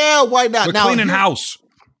 Yeah, why not? We're cleaning house.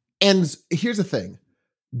 And here's the thing.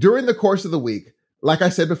 During the course of the week, like I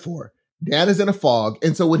said before, Dan is in a fog.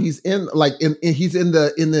 And so when he's he's in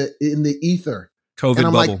the ether. COVID and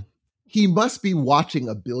I'm bubble. like, he must be watching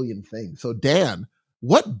a billion things. So Dan,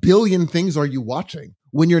 what billion things are you watching?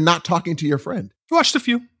 when you're not talking to your friend? Watched a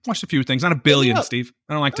few things. Not a billion, Steve.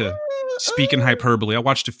 I don't like to speak in hyperbole. I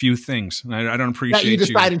watched a few things. And I don't appreciate that you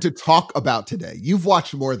decided to talk about today. You've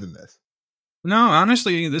watched more than this. No,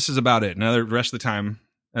 honestly, this is about it. Now, the rest of the time,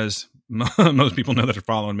 as most people know that are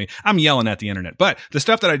following me, I'm yelling at the internet. But the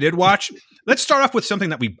stuff that I did watch, let's start off with something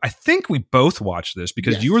that I think we both watched this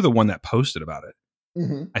because you were the one that posted about it.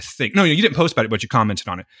 Mm-hmm. I think. No, you didn't post about it, but you commented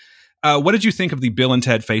on it. What did you think of the Bill and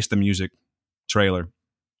Ted Face the Music trailer?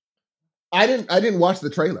 I didn't watch the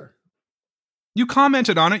trailer. You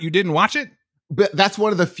commented on it. You didn't watch it? But that's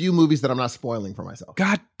one of the few movies that I'm not spoiling for myself.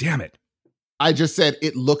 God damn it. I just said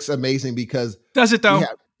it looks amazing because... Does it, though?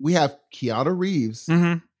 We have Keanu Reeves.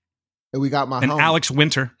 Mm-hmm. And we got my and Alex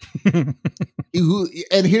Winter. And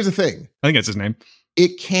here's the thing. I think that's his name.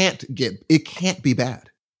 It can't be bad.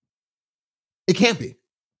 It can't be.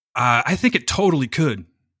 I think it totally could,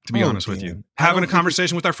 to be honest with you. Having a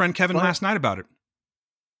conversation with our friend Kevin last night about it.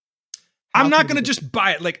 I'm not going to just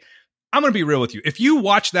buy it. Like, I'm going to be real with you. If you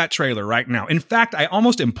watch that trailer right now, in fact, I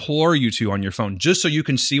almost implore you to on your phone just so you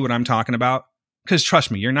can see what I'm talking about. Because trust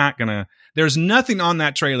me, you're not going to, there's nothing on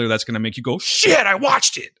that trailer that's going to make you go, shit, I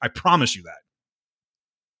watched it. I promise you that.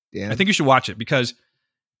 Yeah. I think you should watch it because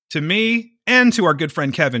to me and to our good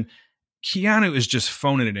friend Kevin, Keanu is just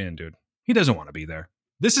phoning it in, dude. He doesn't want to be there.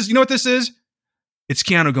 This is, you know what this is? It's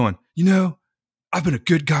Keanu going, I've been a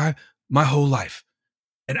good guy my whole life.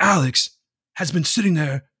 And Alex has been sitting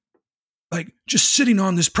there, like, just sitting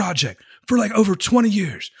on this project for like over 20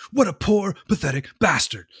 years. What a poor, pathetic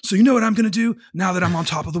bastard. So you know what I'm going to do now that I'm on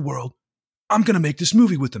top of the world? I'm going to make this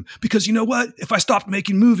movie with him. Because you know what? If I stopped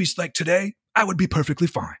making movies like today, I would be perfectly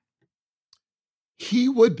fine. He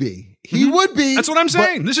would be. He would be. That's what I'm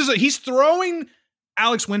saying. He's throwing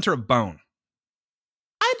Alex Winter a bone.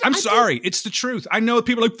 I'm sorry. It's the truth. I know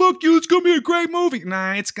people are like, fuck you, it's going to be a great movie.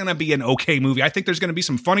 Nah, it's going to be an okay movie. I think there's going to be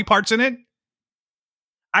some funny parts in it.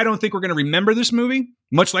 I don't think we're going to remember this movie,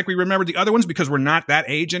 much like we remember the other ones, because we're not that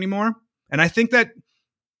age anymore. And I think that,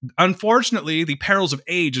 unfortunately, the perils of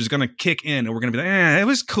age is going to kick in, and we're going to be like, it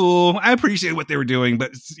was cool. I appreciate what they were doing,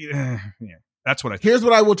 but yeah, that's what I think. Here's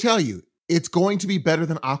what I will tell you. It's going to be better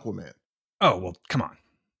than Aquaman. Oh, well, come on.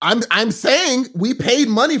 I'm saying we paid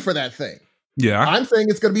money for that thing. Yeah. I'm saying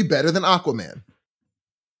it's going to be better than Aquaman.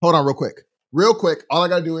 Hold on real quick. Real quick. All I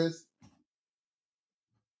got to do is...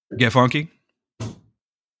 get funky.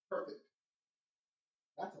 Perfect.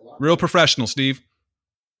 That's a lot. Real professional, Steve.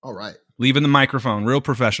 All right. Leaving the microphone. Real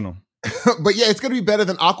professional. But yeah, it's going to be better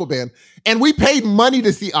than Aquaman. And we paid money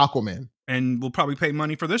to see Aquaman. And we'll probably pay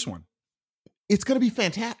money for this one. It's going to be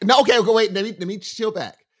fantastic. No, okay, wait. Let me chill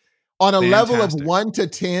back. On a level of 1 to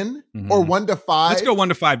 10 or 1 to 5. Let's go 1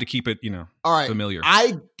 to 5 to keep it, all right, familiar.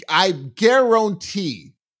 I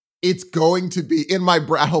guarantee it's going to be in my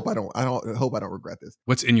brain. I hope I don't regret this.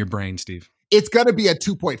 What's in your brain, Steve? It's going to be a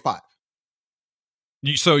 2.5.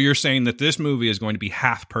 So you're saying that this movie is going to be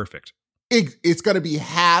half perfect? It's going to be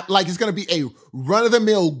it's going to be a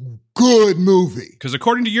run-of-the-mill good movie. Because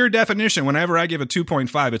according to your definition, whenever I give a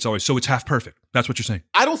 2.5, it's always, so it's half perfect. That's what you're saying.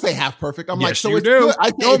 I don't say half perfect. I'm like, so you it's do.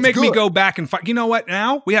 Good. Don't make me go back and fight. You know what?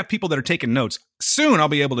 Now we have people that are taking notes. Soon I'll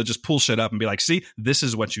be able to just pull shit up and be like, see, this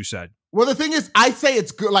is what you said. Well, the thing is, I say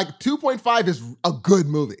it's good. Like 2.5 is a good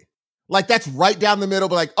movie. Like that's right down the middle.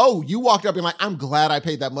 But like, oh, you walked up and like, I'm glad I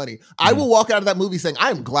paid that money. I will walk out of that movie saying,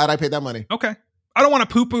 I'm glad I paid that money. Okay. I don't want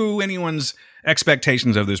to poo-poo anyone's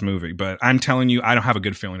expectations of this movie, but I'm telling you, I don't have a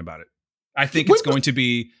good feeling about it. I think it's going to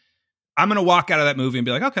be, I'm going to walk out of that movie and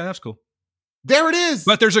be like, okay, that's cool. There it is.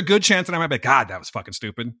 But there's a good chance that I might be like, God, that was fucking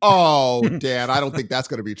stupid. Oh, Dad, I don't think that's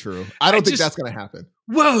going to be true. I don't think that's going to happen.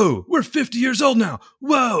 Whoa, we're 50 years old now.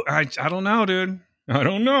 Whoa. I don't know, dude. I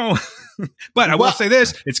don't know. But I will say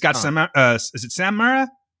this. It's got is it Samara?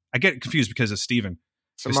 I get confused because of Steven.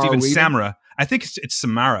 Steven Samara. I think it's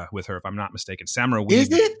Samara with her, if I'm not mistaken. Samara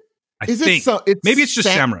Weaving. Is it? I think. Maybe it's just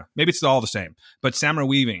Samara. Maybe it's all the same. But Samara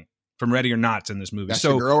Weaving from Ready or Not's in this movie. That's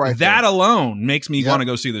so right that alone makes me want to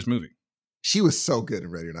go see this movie. She was so good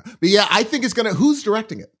in Ready or Not. But yeah, I think it's going to... Who's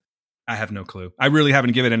directing it? I have no clue. I really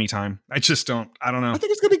haven't given it any time. I just don't. I don't know. I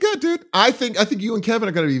think it's going to be good, dude. I think you and Kevin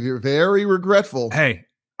are going to be very regretful. Hey,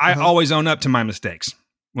 I always own up to my mistakes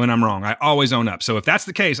when I'm wrong. I always own up. So if that's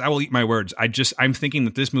the case, I will eat my words. I'm thinking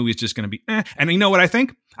that this movie is just going to be And you know what I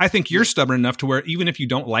think? I think you're stubborn enough to where even if you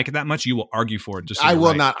don't like it that much, you will argue for it. I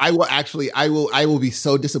will not. I will be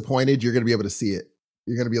so disappointed. You're going to be able to see it.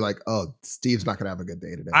 You're going to be like, oh, Steve's not going to have a good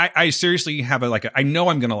day today. I seriously have I know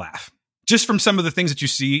I'm going to laugh. Just from some of the things that you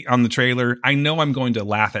see on the trailer, I know I'm going to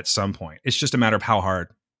laugh at some point. It's just a matter of how hard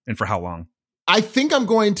and for how long. I think I'm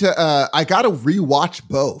going to, I got to rewatch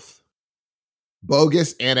both.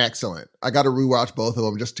 Bogus and Excellent. I got to rewatch both of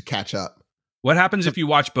them just to catch up. What happens if you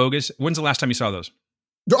watch Bogus? When's the last time you saw those?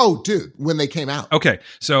 Oh, dude, when they came out. Okay,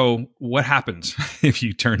 so what happens if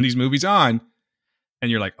you turn these movies on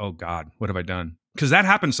and you're like, oh God, what have I done? Because that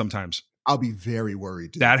happens sometimes. I'll be very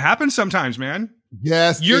worried, dude. That happens sometimes, man.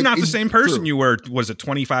 Yes. You're not the same person true. you were, was it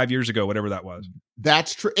 25 years ago, whatever that was?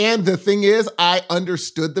 That's true. And the thing is, I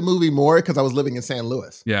understood the movie more because I was living in San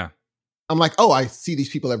Luis. Yeah. I'm like, oh, I see these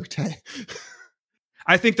people every day.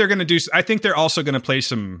 I think they're also going to play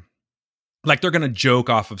some, like they're going to joke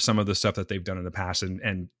off of some of the stuff that they've done in the past.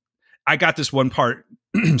 And I got this one part,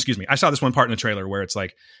 excuse me. I saw this one part in the trailer where it's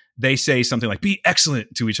like, they say something like, be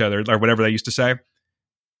excellent to each other or whatever they used to say.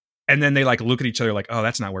 And then they like look at each other like, oh,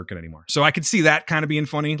 that's not working anymore. So I could see that kind of being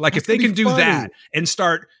funny. Like if they can do that and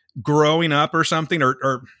start growing up or something,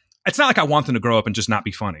 or it's not like I want them to grow up and just not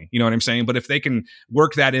be funny. You know what I'm saying? But if they can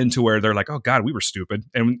work that into where they're like, oh God, we were stupid.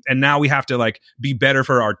 And now we have to like be better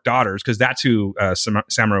for our daughters. Cause that's who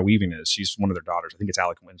Samara Weaving is. She's one of their daughters. I think it's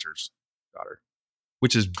Alec Winter's daughter,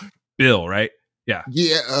 which is Bill, right? Yeah.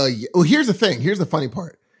 Yeah. Well, here's the thing. Here's the funny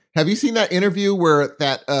part. Have you seen that interview where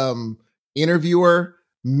that interviewer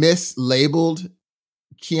mislabeled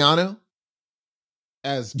Keanu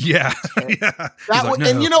as yeah. yeah. That like, one, no,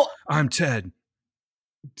 and you know, I'm Ted.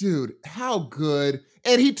 Dude, how good.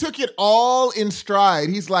 And he took it all in stride.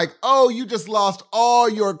 He's like, oh, you just lost all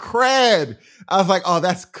your cred. I was like, oh,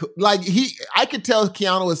 that's cool. Like I could tell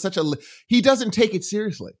Keanu is he doesn't take it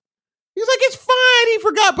seriously. He's like, it's fine. He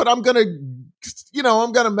forgot, but I'm going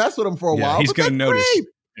to mess with him for a while. He's going to notice. Great.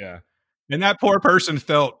 Yeah. And that poor person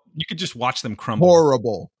felt, you could just watch them crumble.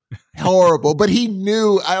 Horrible. But he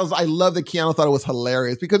knew, I love that Keanu thought it was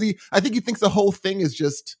hilarious because I think he thinks the whole thing is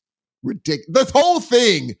just ridiculous. This whole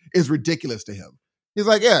thing is ridiculous to him. He's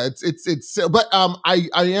like, yeah, it's but I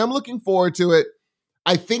am looking forward to it.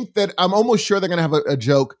 I think that I'm almost sure they're going to have a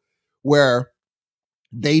joke where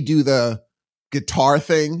they do the guitar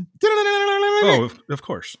thing. Oh, of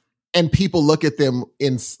course. And people look at them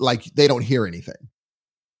in like they don't hear anything.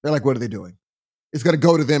 They're like, what are they doing? It's going to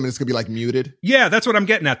go to them and it's going to be like muted. Yeah, that's what I'm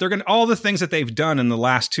getting at. They're going to, all the things that they've done in the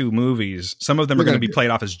last two movies, some of them are going to be played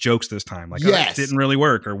off as jokes this time. Like, yes. Oh, it didn't really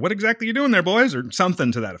work. Or what exactly are you doing there, boys? Or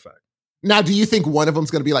something to that effect. Now, do you think one of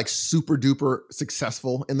them's going to be like super duper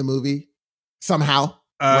successful in the movie somehow?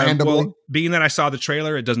 Randomly? Well, being that I saw the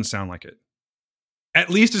trailer, it doesn't sound like it. At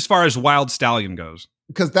least as far as Wild Stallion goes.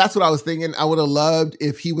 Because that's what I was thinking. I would have loved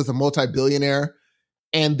if he was a multi-billionaire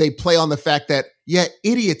and they play on the fact that, yeah,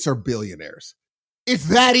 idiots are billionaires. It's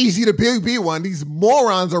that easy to be one. These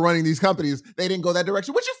morons are running these companies. They didn't go that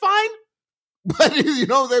direction, which is fine. But you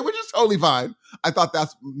know what I'm saying? Which is totally fine. I thought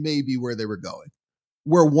that's maybe where they were going.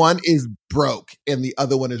 Where one is broke and the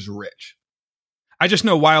other one is rich. I just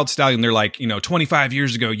know Wild Stallion, they're like, 25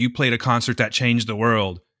 years ago, you played a concert that changed the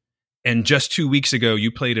world. And just 2 weeks ago,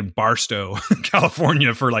 you played in Barstow,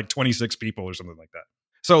 California for like 26 people or something like that.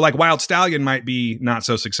 So like Wild Stallion might be not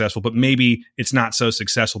so successful, but maybe it's not so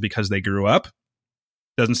successful because they grew up.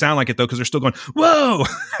 Doesn't sound like it though, because they're still going, whoa,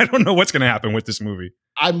 I don't know what's going to happen with this movie.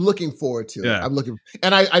 I'm looking forward to it.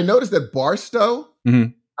 And I noticed that Barstow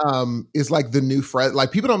is like the new Fresno.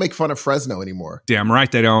 Like people don't make fun of Fresno anymore. Damn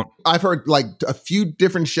right they don't. I've heard like a few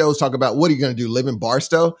different shows talk about what are you going to do, live in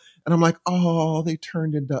Barstow? And I'm like, oh, they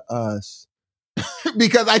turned into us.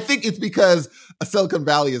 Because I think it's because Silicon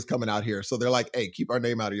Valley is coming out here. So they're like, hey, keep our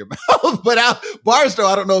name out of your mouth. But Barstow,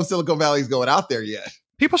 I don't know if Silicon Valley is going out there yet.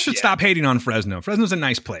 People should stop hating on Fresno. Fresno's a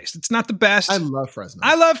nice place. It's not the best. I love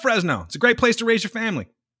Fresno. It's a great place to raise your family.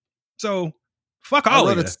 So fuck all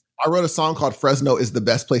of it. I wrote a song called Fresno is the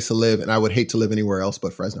best place to live, and I would hate to live anywhere else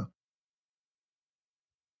but Fresno.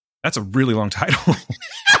 That's a really long title.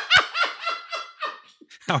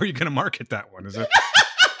 How are you going to market that one? Is it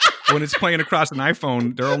when it's playing across an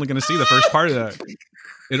iPhone, they're only going to see the first part of that.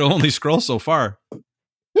 It'll only scroll so far.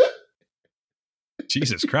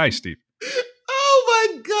 Jesus Christ, Steve.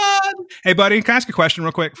 Oh my God. Hey, buddy, can I ask a question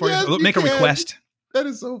real quick before you make a request? That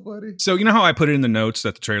is so funny. So you know how I put it in the notes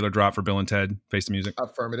that the trailer dropped for Bill and Ted Face the Music?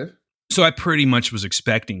 Affirmative. So I pretty much was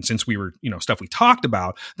expecting, since we were, stuff we talked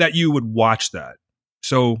about, that you would watch that.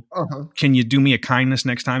 So can you do me a kindness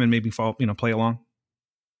next time and maybe play along?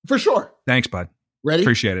 For sure. Thanks, bud. Ready?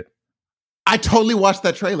 Appreciate it. I totally watched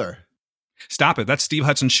that trailer. Stop it. That Steve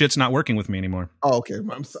Hudson shit's not working with me anymore. Oh, okay.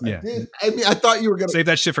 I'm sorry. Yeah. I thought you were going to save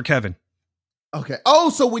that shit for Kevin. Okay. Oh,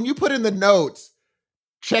 so when you put in the notes,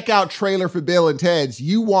 check out trailer for Bill and Ted's,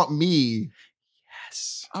 you want me.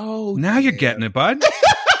 Yes. Oh, now you're getting it, bud.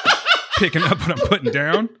 Picking up what I'm putting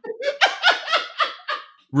down.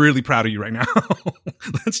 Really proud of you right now.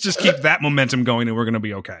 Let's just keep that momentum going and we're going to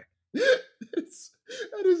be okay.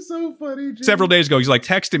 That is so funny. Jim. Several days ago, he's like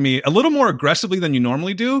texting me a little more aggressively than you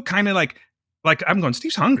normally do. Kind of like I'm going,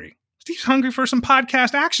 Steve's hungry. Steve's hungry for some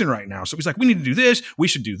podcast action right now. So he's like, we need to do this. We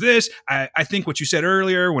should do this. I think what you said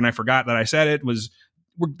earlier when I forgot that I said it was,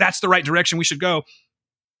 that's the right direction we should go.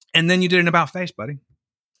 And then you did an about face, buddy.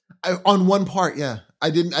 On one part, yeah. I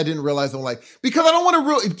didn't realize. I'm like, because I don't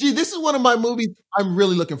want to this is one of my movies I'm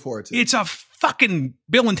really looking forward to. It's a fucking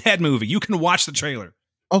Bill and Ted movie. You can watch the trailer.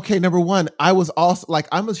 Okay, number one, I was also like,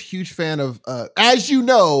 I'm a huge fan of, as you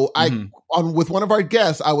know, with one of our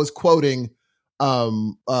guests, I was quoting,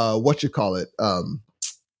 what you call it?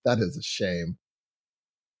 That is a shame.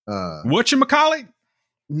 Whatchamacallit?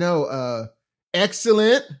 No,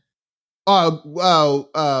 excellent.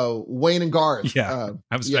 Wayne and Garth. Yeah,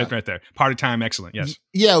 I was right there. Party Time, excellent. Yes.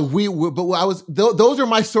 Yeah, those are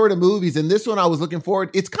my sort of movies, and this one I was looking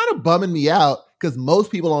forward. It's kind of bumming me out because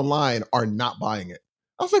most people online are not buying it.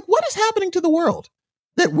 I was like, what is happening to the world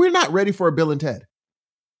that we're not ready for a Bill and Ted?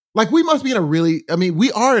 Like, we must be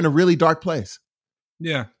we are in a really dark place.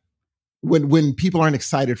 Yeah. When people aren't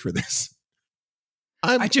excited for this.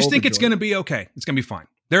 I just think it's going to be okay. It's going to be fine.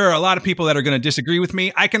 There are a lot of people that are going to disagree with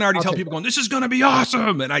me. I can already tell people going, this is going to be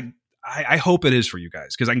awesome. And I hope it is for you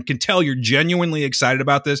guys, because I can tell you're genuinely excited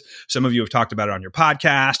about this. Some of you have talked about it on your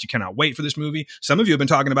podcast. You cannot wait for this movie. Some of you have been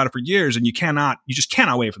talking about it for years, and you just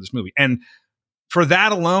cannot wait for this movie. And for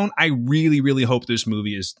that alone, I really, really hope this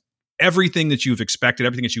movie is everything that you've expected,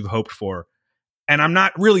 everything that you've hoped for. And I'm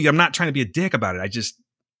not trying to be a dick about it. I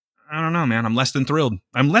don't know, man. I'm less than thrilled.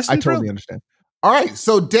 I totally understand. All right.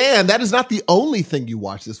 So, Dan, that is not the only thing you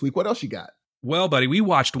watched this week. What else you got? Well, buddy, we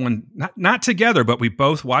watched one, not together, but we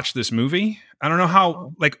both watched this movie. I don't know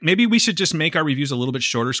how, maybe we should just make our reviews a little bit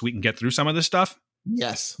shorter so we can get through some of this stuff.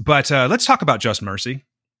 Yes. But let's talk about Just Mercy.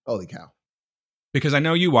 Holy cow. Because I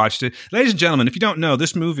know you watched it. Ladies and gentlemen, if you don't know,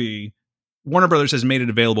 this movie, Warner Brothers has made it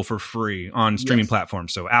available for free on streaming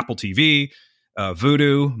platforms. So Apple TV,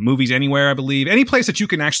 Vudu, Movies Anywhere, I believe. Any place that you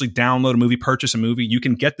can actually download a movie, purchase a movie, you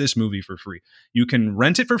can get this movie for free. You can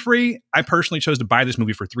rent it for free. I personally chose to buy this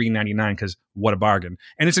movie for $3.99 because what a bargain.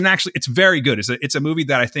 And it's very good. It's a movie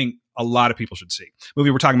that I think a lot of people should see. The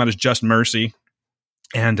movie we're talking about is Just Mercy.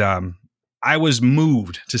 And I was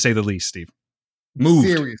moved, to say the least, Steve. Moved.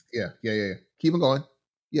 Serious. Yeah. Keep it going.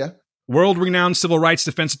 Yeah. World-renowned civil rights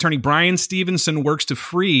defense attorney Brian Stevenson works to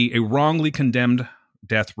free a wrongly condemned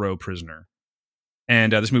death row prisoner.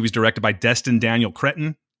 And this movie is directed by Destin Daniel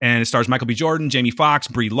Cretton, and it stars Michael B. Jordan, Jamie Foxx,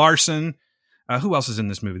 Brie Larson. Who else is in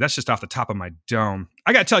this movie? That's just off the top of my dome.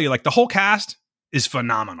 I got to tell you, the whole cast is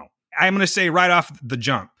phenomenal. I'm going to say right off the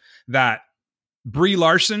jump that Brie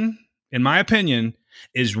Larson, in my opinion,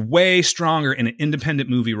 is way stronger in an independent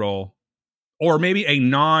movie role, or maybe a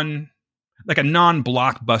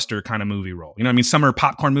non-blockbuster kind of movie role. You know what I mean? Summer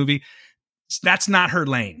popcorn movie. That's not her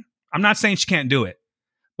lane. I'm not saying she can't do it.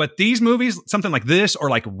 But these movies, something like this or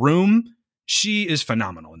like Room, she is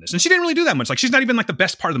phenomenal in this. And she didn't really do that much. She's not even the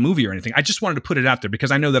best part of the movie or anything. I just wanted to put it out there because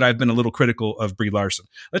I know that I've been a little critical of Brie Larson.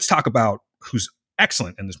 Let's talk about who's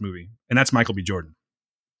excellent in this movie. And that's Michael B. Jordan.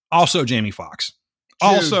 Also Also Foxx.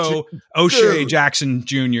 Also O'Shea Jackson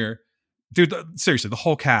Jr. Dude, seriously, the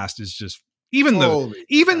whole cast is just, even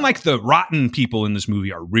the rotten people in this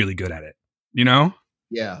movie are really good at it. You know?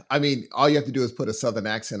 Yeah. I mean, all you have to do is put a Southern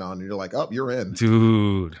accent on and you're like, oh, you're in.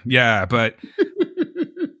 Dude. Yeah. But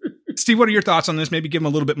Steve, what are your thoughts on this? Maybe give them a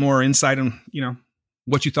little bit more insight on,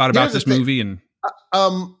 what you thought about this movie. And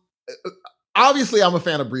obviously I'm a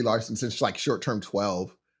fan of Brie Larson since Short Term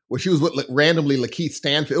 12, where she was with randomly Lakeith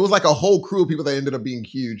Stanfield. It was like a whole crew of people that ended up being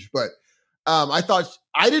huge. But I thought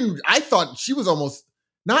she was almost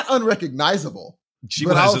not unrecognizable. She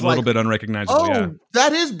was a little bit unrecognizable. Oh, yeah.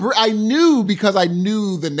 That is, I knew because I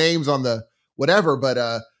knew the names on the whatever. But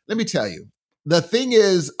let me tell you, the thing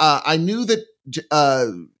is, I knew that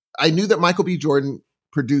Michael B. Jordan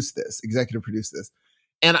executive produced this,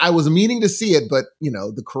 and I was meaning to see it, but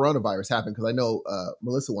the coronavirus happened because I know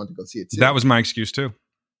Melissa wanted to go see it too. That was my excuse too.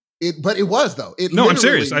 But it was though. No, I'm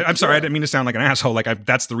serious. I'm sorry. I didn't mean to sound like an asshole.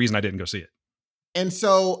 That's the reason I didn't go see it. And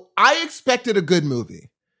so I expected a good movie.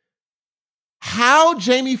 How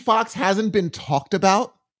Jamie Foxx hasn't been talked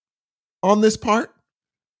about on this part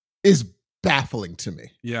is baffling to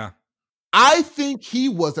me. Yeah. I think he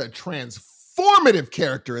was a transformative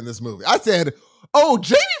character in this movie. I said, oh,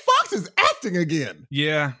 Jamie Foxx is acting again.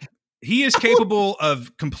 Yeah. He is capable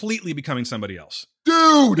of completely becoming somebody else.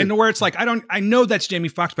 Dude. And where it's I know that's Jamie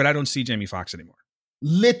Foxx, but I don't see Jamie Foxx anymore.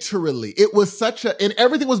 Literally. It was and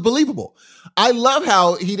everything was believable. I love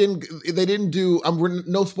how they didn't do,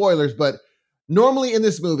 no spoilers, but normally in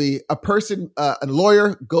this movie, a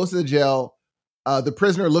lawyer goes to the jail. The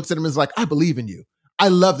prisoner looks at him and is like, I believe in you. I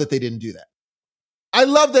love that they didn't do that. I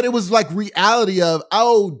love that it was like reality of,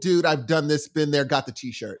 oh, dude, I've done this, been there, got the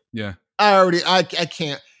t-shirt. Yeah. I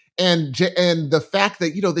can't. And the fact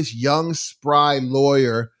that, you know, this young, spry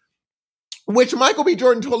lawyer, which Michael B.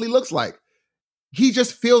 Jordan totally looks like, he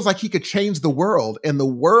just feels like he could change the world. And the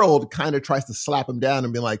world kind of tries to slap him down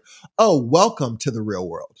and be like, oh, welcome to the real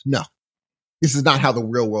world. No, this is not how the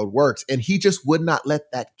real world works. And he just would not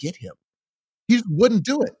let that get him. He just wouldn't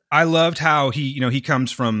do it. I loved how he comes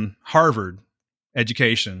from Harvard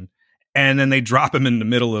education, and then they drop him in the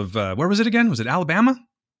middle of where was it again? Was it Alabama?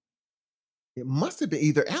 It must have been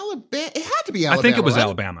either Alabama. It had to be Alabama. I think it was right?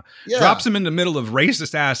 Alabama. Yeah. Drops him in the middle of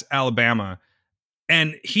racist ass Alabama,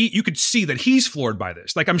 and you could see that he's floored by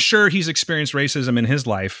this. Like, I'm sure he's experienced racism in his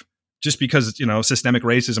life just because, you know, systemic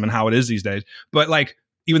racism and how it is these days. But like,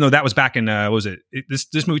 even though that was back in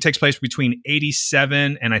this movie takes place between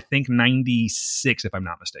 87 and I think 96, if I'm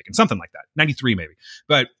not mistaken, something like that, 93 maybe.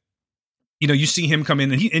 But you know, you see him come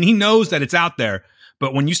in and he knows that it's out there.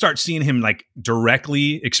 But when you start seeing him like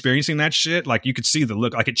directly experiencing that shit, like you could see the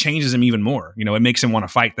look, like it changes him even more. You know, it makes him want to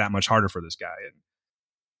fight that much harder for this guy.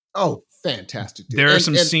 Oh, fantastic. Dude. There are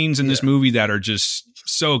some scenes in this movie that are just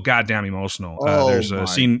so goddamn emotional. There's a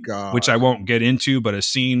scene, which I won't get into, but a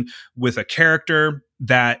scene with a character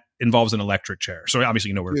that involves an electric chair. So obviously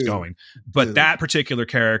you know where it's going. But that particular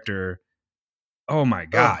character, oh my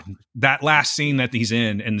God, that last scene that he's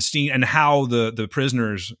in, and the scene and how the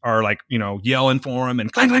prisoners are like, you know, yelling for him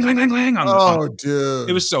and clang, clang, clang, clang, clang. Dude.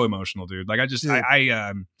 It was so emotional, dude. Like I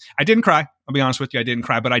didn't cry. I'll be honest with you. I didn't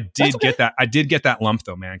cry, but I did get that. I did get that lump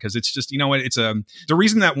though, man. Cause it's just, you know what? It's the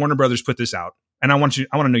reason that Warner Brothers put this out. And I want to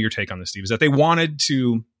know your take on this, Steve, is that they wanted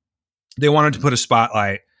to put a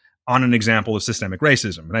spotlight on an example of systemic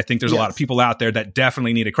racism. And I think there's a lot of people out there that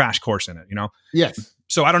definitely need a crash course in it, you know? Yes.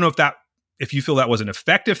 So I don't know if you feel that was an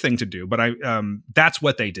effective thing to do, but that's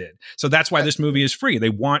what they did. So that's why this movie is free. They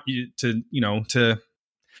want you to, you know, to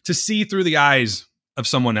see through the eyes of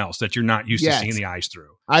someone else that you're not used to seeing the eyes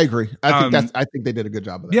through. I agree. I think they did a good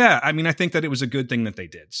job of that. Yeah. I mean, I think that it was a good thing that they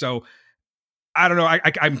did. So I don't know.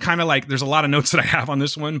 I'm kind of like, there's a lot of notes that I have on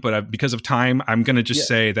this one, but because of time, I'm going to just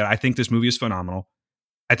say that I think this movie is phenomenal.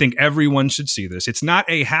 I think everyone should see this. It's not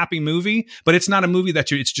a happy movie, but it's not a movie that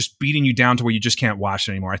it's just beating you down to where you just can't watch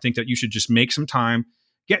it anymore. I think that you should just make some time,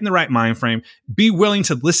 get in the right mind frame, be willing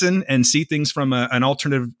to listen and see things from an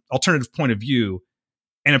alternative point of view,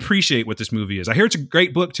 and appreciate what this movie is. I hear it's a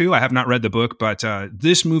great book too. I have not read the book, but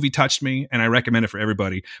this movie touched me, and I recommend it for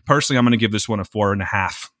everybody. Personally, I'm going to give this one a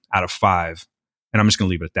 4.5 out of 5, and I'm just going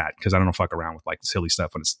to leave it at that because I don't fuck around with like silly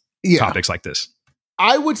stuff when it's topics like this.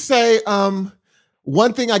 I would say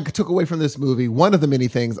one thing I took away from this movie, one of the many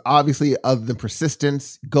things, obviously, other than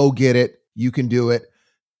persistence, go get it, you can do it.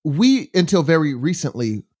 We, until very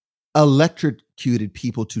recently, electrocuted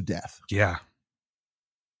people to death. Yeah.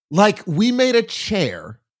 Like, we made a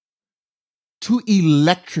chair to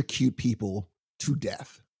electrocute people to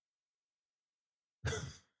death.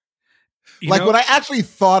 When I actually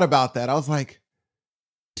thought about that, I was like,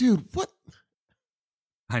 dude, what?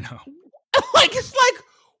 I know. It's like,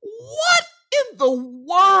 what in the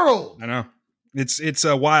world? I know. It's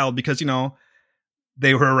wild because, you know,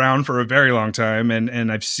 they were around for a very long time,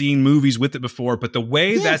 and I've seen movies with it before, but the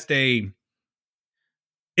way that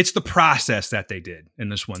it's the process that they did in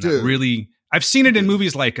this one that really, I've seen it in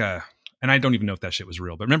movies like, and I don't even know if that shit was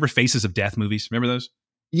real, but remember Faces of Death movies? Remember those?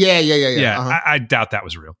 Yeah. Uh-huh. I doubt that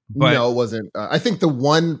was real. But no, it wasn't. I think the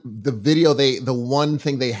one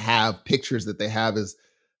thing they have, pictures that they have is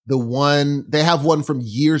they have one from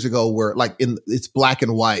years ago where like it's black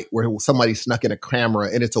and white where somebody snuck in a camera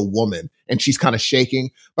and it's a woman and she's kind of shaking.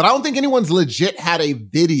 But I don't think anyone's legit had a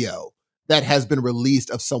video that has been released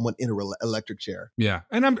of someone in an electric chair. Yeah.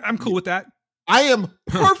 And I'm cool with that. I am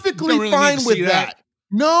perfectly really fine with that.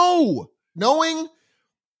 No, knowing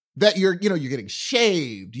that you're getting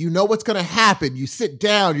shaved, you know what's going to happen. You sit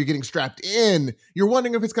down, you're getting strapped in, you're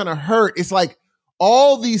wondering if it's going to hurt. It's like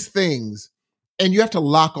all these things, and you have to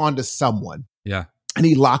lock onto someone. Yeah. And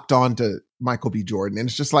he locked on to Michael B. Jordan. And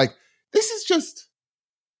it's just like, this is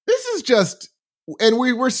just, and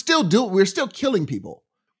we're still killing people.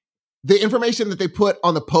 The information that they put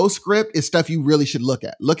on the postscript is stuff you really should look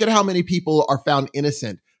at. Look at how many people are found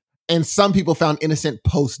innocent, and some people found innocent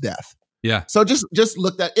post-death. Yeah. So just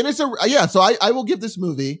look at, and so I will give this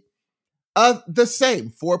movie the same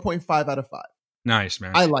 4.5 out of 5. Nice,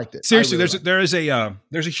 man. I liked it. Seriously, there's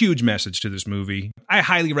a huge message to this movie. I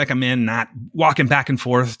highly recommend not walking back and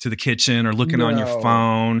forth to the kitchen or looking on your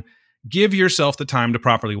phone. Give yourself the time to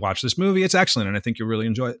properly watch this movie. It's excellent, and I think you'll really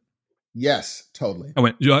enjoy it. Yes, totally. I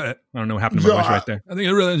went, I don't know what happened to my voice right there. I think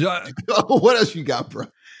I really enjoy it. What else you got, bro?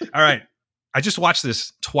 All right. I just watched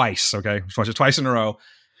this twice, okay? Just watched it twice in a row.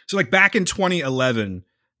 So like back in 2011,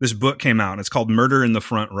 this book came out, and it's called Murder in the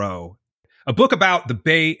Front Row. A book about the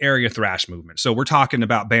Bay Area thrash movement. So we're talking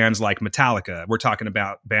about bands like Metallica. We're talking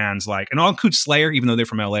about bands like, and I'll include Slayer, even though they're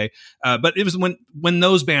from LA. But it was when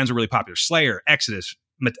those bands were really popular. Slayer, Exodus,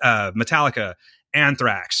 Metallica,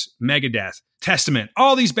 Anthrax, Megadeth, Testament,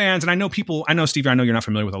 all these bands. And I know, Stevie, I know you're not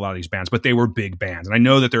familiar with a lot of these bands, but they were big bands. And I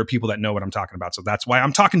know that there are people that know what I'm talking about. So that's why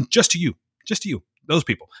I'm talking just to you, those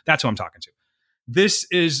people. That's who I'm talking to. This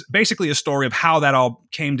is basically a story of how that all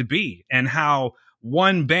came to be and how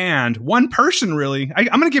one band, one person really,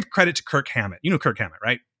 I'm going to give credit to Kirk Hammett. You know Kirk Hammett,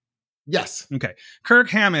 right? Yes. Okay. Kirk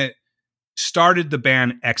Hammett started the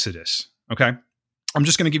band Exodus. Okay. I'm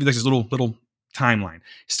just going to give you this little timeline.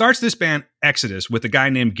 Starts this band Exodus with a guy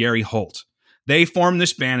named Gary Holt. They form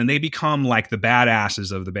this band and they become like the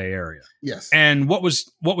badasses of the Bay Area. Yes. And what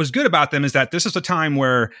was good about them is that this is a time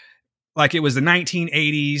where like it was the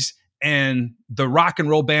 1980s, and the rock and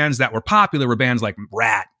roll bands that were popular were bands like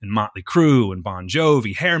Rat and Motley Crue and Bon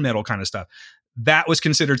Jovi, hair metal kind of stuff. That was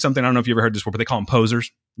considered something, I don't know if you ever heard this before, but they call them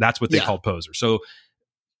posers. That's what they called posers. So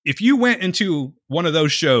if you went into one of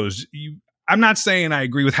those shows, I'm not saying I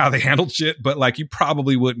agree with how they handled shit, but like you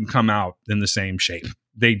probably wouldn't come out in the same shape.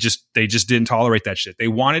 They just didn't tolerate that shit. They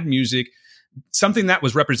wanted music, something that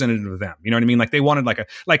was representative of them. You know what I mean? Like they wanted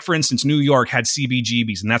like for instance, New York had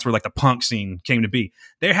CBGBs, and that's where like the punk scene came to be.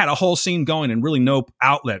 They had a whole scene going and really no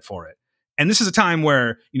outlet for it. And this is a time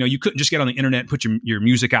where, you know, you couldn't just get on the internet and put your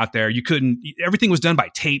music out there. You couldn't, everything was done by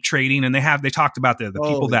tape trading. And they talked about the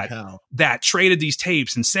people that traded these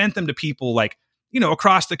tapes and sent them to people like, you know,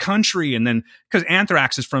 across the country. And then because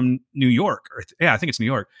Anthrax is from New York, I think it's New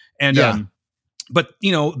York. And, but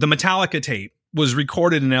you know, the Metallica tape was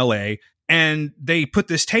recorded in LA, and they put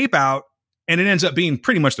this tape out, and it ends up being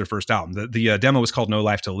pretty much their first album. The demo was called No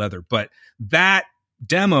Life Till Leather, but that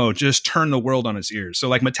demo just turned the world on its ears. So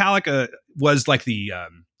like Metallica was like the,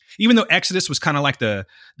 even though Exodus was kind of like the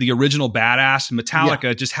original badass,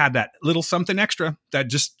 Metallica just had that little something extra that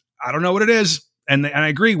just, I don't know what it is. And I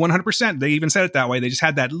agree 100%. They even said it that way. They just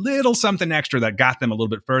had that little something extra that got them a little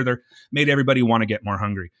bit further, made everybody want to get more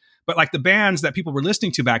hungry. But like the bands that people were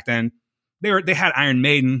listening to back then, they had Iron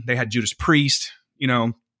Maiden, they had Judas Priest, you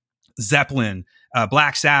know, Zeppelin,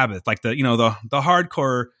 Black Sabbath, like the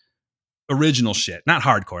hardcore original shit, not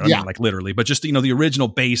hardcore, I mean like literally, but just, you know, the original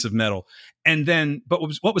base of metal. And then, but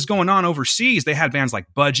what was going on overseas, they had bands like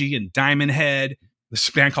Budgie and Diamond Head, this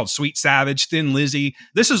band called Sweet Savage, Thin Lizzy.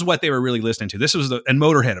 This is what they were really listening to. This was and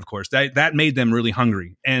Motorhead, of course, that made them really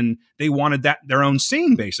hungry, and they wanted their own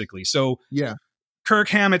scene basically. So Kirk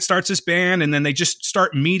Hammett starts this band, and then they just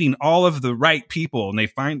start meeting all of the right people, and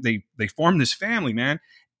they form this family, man.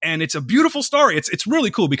 And it's a beautiful story. It's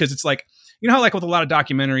really cool because it's like, you know how like with a lot of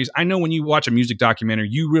documentaries, I know when you watch a music documentary,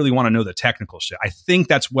 you really want to know the technical shit. I think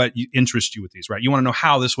that's what interests you with these, right? You want to know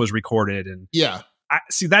how this was recorded. And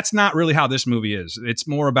see, that's not really how this movie is. It's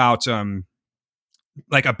more about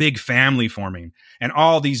like a big family forming and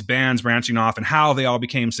all these bands branching off and how they all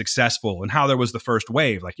became successful and how there was the first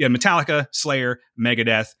wave. Like you had Metallica, Slayer,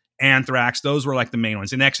 Megadeth, Anthrax. Those were like the main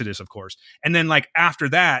ones. In Exodus, of course. And then like after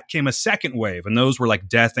that came a second wave, and those were like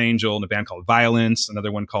Death Angel and a band called Violence,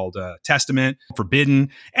 another one called Testament,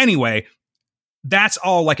 Forbidden. Anyway, that's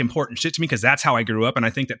all like important shit to me because that's how I grew up. And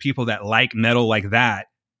I think that people that like metal like that,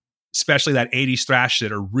 especially that 80s thrash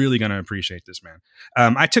shit, are really going to appreciate this, man.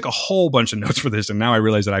 I took a whole bunch of notes for this, and now I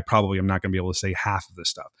realize that I probably am not going to be able to say half of this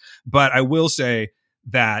stuff. But I will say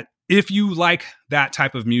that if you like that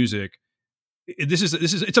type of music,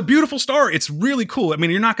 it's a beautiful story. It's really cool. I mean,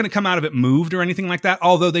 you're not going to come out of it moved or anything like that,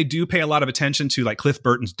 although they do pay a lot of attention to like Cliff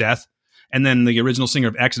Burton's death. And then the original singer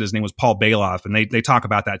of Exodus, his name was Paul Bailoff, and they talk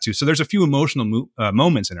about that too. So there's a few emotional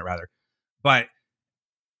moments in it, rather. But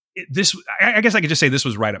I guess I could just say this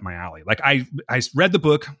was right up my alley. Like I read the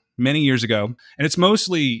book many years ago, and it's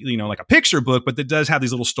mostly, you know, like a picture book, but it does have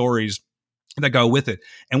these little stories that go with it.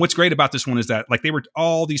 And what's great about this one is that like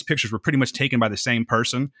all these pictures were pretty much taken by the same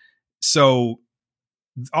person. So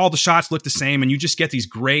all the shots look the same, and you just get these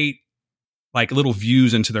great like little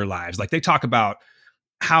views into their lives. Like they talk about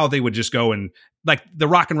how they would just go and like the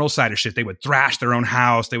rock and roll side of shit, they would thrash their own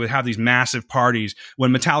house. They would have these massive parties.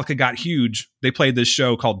 When Metallica got huge, they played this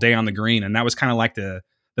show called Day on the Green. And that was kind of like the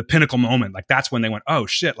pinnacle moment. Like that's when they went, oh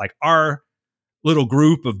shit, like our little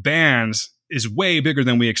group of bands is way bigger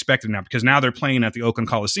than we expected now, because now they're playing at the Oakland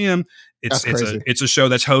Coliseum. It's a show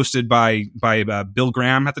that's hosted by Bill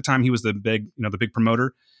Graham. At the time, he was the big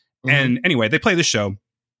promoter. Mm-hmm. And anyway, they play this show,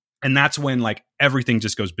 And that's when like everything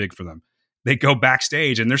just goes big for them. They go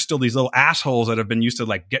backstage and there's still these little assholes that have been used to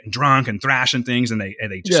like getting drunk and thrashing things. And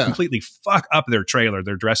they just completely fuck up their trailer,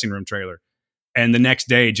 their dressing room trailer. And the next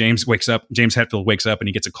day, James Hetfield wakes up and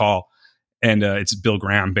he gets a call. And it's Bill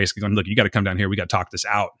Graham basically going, look, you got to come down here. We got to talk this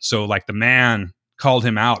out. So like the man called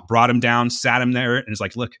him out, brought him down, sat him there and is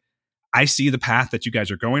like, look, I see the path that you guys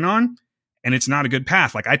are going on. And it's not a good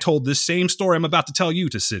path. Like I told this same story I'm about to tell you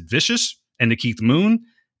to Sid Vicious and to Keith Moon,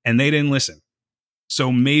 and they didn't listen.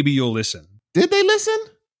 So maybe you'll listen. Did they listen?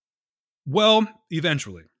 Well,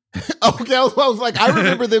 eventually. Okay, I was like, I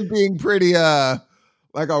remember them being pretty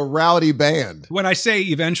like a rowdy band. When I say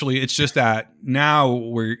eventually, it's just that now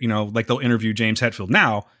we're, like they'll interview James Hetfield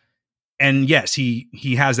now. And yes, he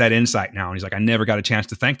has that insight now. And he's like, I never got a chance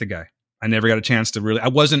to thank the guy. I never got a chance to I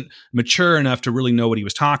wasn't mature enough to really know what he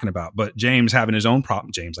was talking about. But James having his own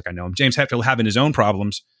problem, James Hetfield having his own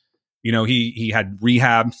problems. He had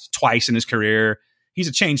rehab twice in his career. He's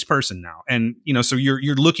a changed person now. And, so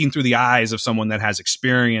you're looking through the eyes of someone that has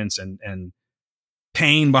experience and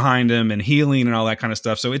pain behind him and healing and all that kind of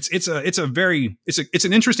stuff. So it's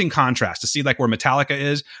an interesting contrast to see like where Metallica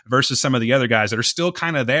is versus some of the other guys that are still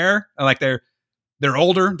kind of there. Like they're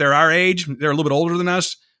older, they're our age, they're a little bit older than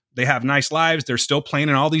us. They have nice lives. They're still playing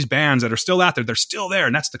in all these bands that are still out there. They're still there.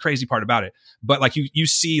 And that's the crazy part about it. But like you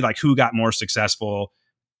see like who got more successful.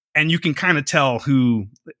 And you can kind of tell who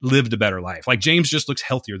lived a better life. Like James just looks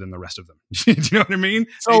healthier than the rest of them. Do you know what I mean?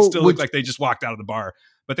 So they still look like they just walked out of the bar.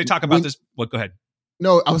 But they talk about this. Well, go ahead.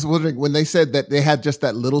 No, I was wondering when they said that they had just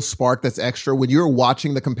that little spark that's extra. When you were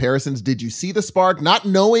watching the comparisons, did you see the spark? Not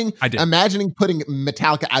knowing, I did. Imagining putting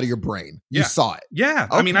Metallica out of your brain. You saw it. Yeah.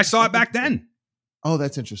 Okay. I mean, I saw it back then. Oh,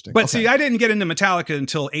 that's interesting. But see, I didn't get into Metallica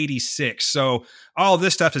until 86. So all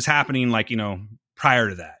this stuff is happening like, prior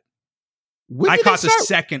to that. I caught the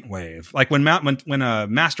second wave, like when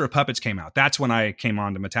Master of Puppets came out. That's when I came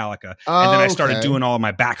on to Metallica, and then I started doing all of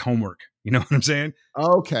my back homework. You know what I'm saying?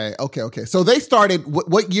 Okay. So they started.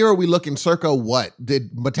 What year are we looking? Circa what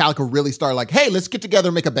did Metallica really start? Like, hey, let's get together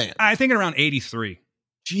and make a band. I think around 83.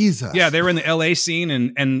 Jesus. Yeah, they were in the LA scene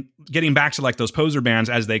and getting back to like those poser bands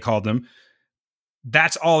as they called them.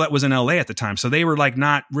 That's all that was in LA at the time. So they were like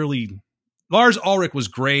not really. Lars Ulrich was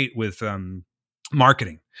great with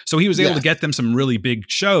marketing. So he was able to get them some really big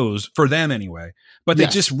shows for them anyway, but they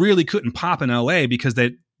just really couldn't pop in LA because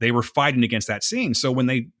they were fighting against that scene. So when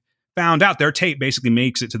they found out their tape basically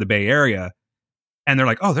makes it to the Bay Area and they're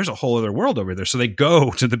like, oh, there's a whole other world over there. So they go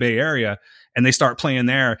to the Bay Area and they start playing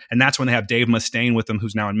there. And that's when they have Dave Mustaine with them,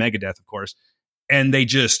 who's now in Megadeth, of course. And they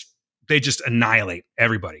just annihilate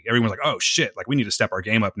everybody. Everyone's like, oh shit, like we need to step our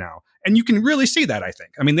game up now. And you can really see that, I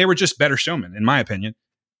think. I mean, they were just better showmen, in my opinion.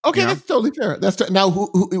 Okay, that's totally fair. Now,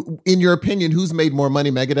 who, in your opinion, who's made more money,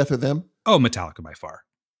 Megadeth or them? Oh, Metallica by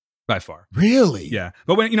far. Really? Yeah,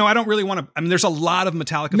 but when I don't really want to. I mean, there's a lot of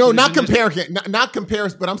Metallica. No, not comparison, not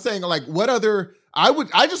comparison. But I'm saying like, what other?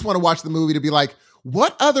 I just want to watch the movie to be like,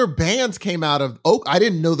 what other bands came out of Oak? I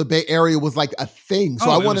didn't know the Bay Area was like a thing, so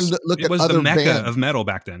I want to look at other bands. It was the mecca of metal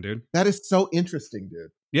back then, dude. That is so interesting, dude.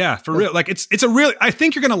 Yeah, for real. Like it's a real. I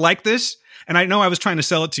think you're gonna like this. And I know I was trying to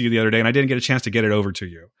sell it to you the other day, and I didn't get a chance to get it over to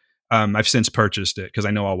you. I've since purchased it because I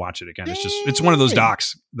know I'll watch it again. It's one of those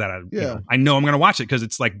docs that I know I'm going to watch it because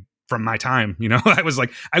it's like from my time.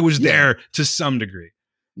 I was there to some degree.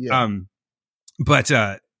 Yeah. But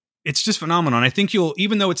it's just phenomenal. And I think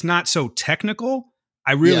even though it's not so technical,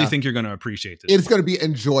 I really think you're going to appreciate this. It's going to be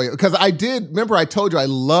enjoyable because I told you I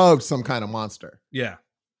loved Some Kind of Monster. Yeah.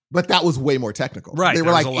 But that was way more technical. Right. They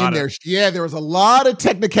were like in there. Yeah, there was a lot of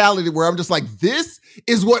technicality where I'm just like, this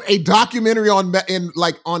is what a documentary on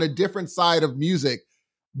a different side of music.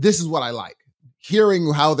 This is what I like.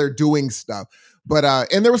 Hearing how they're doing stuff. But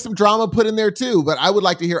and there was some drama put in there too. But I would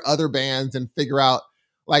like to hear other bands and figure out,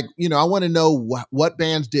 like, I want to know what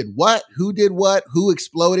bands did what, who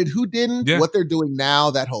exploded, who didn't, what they're doing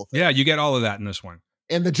now, that whole thing. Yeah, you get all of that in this one.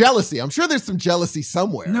 And the jealousy. I'm sure there's some jealousy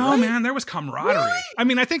somewhere. No, right? Man, there was camaraderie. Really? I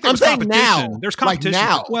mean, I think there was competition. Now, there's competition. Like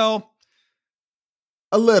now. Well,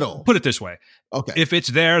 a little. Put it this way. Okay. If it's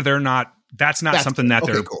there, that's something that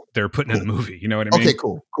they're putting in the movie. You know what I mean? Okay,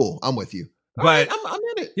 cool. I'm with you. But I'm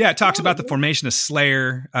in it. Yeah, it talks about the formation of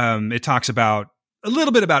Slayer. It talks about a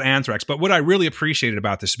little bit about Anthrax. But what I really appreciated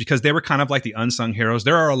about this is because they were kind of like the unsung heroes.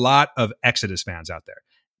 There are a lot of Exodus fans out there.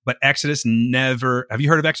 But Exodus never... Have you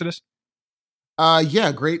heard of Exodus?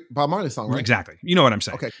 Yeah, great Bob Marley song, right? Exactly. You know what I'm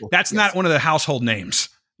saying. Okay, cool. That's not one of the household names.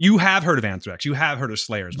 You have heard of Anthrax. You have heard of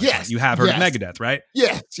Slayers. Yes. You have heard of Megadeth, right?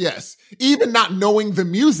 Yes. Even not knowing the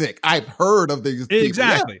music, I've heard of these people.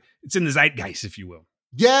 Exactly. Yeah. It's in the zeitgeist, if you will.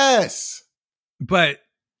 Yes. But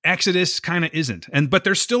Exodus kind of isn't, but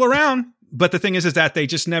they're still around. But the thing is that they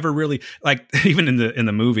just never really, like, even in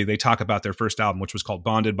the movie, they talk about their first album, which was called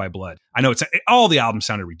Bonded by Blood. I know all the albums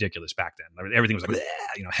sounded ridiculous back then. I mean, everything was like,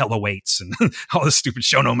 Hell Awaits and all this stupid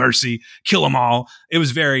Show No Mercy, Kill 'Em All. It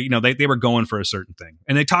was very, they were going for a certain thing.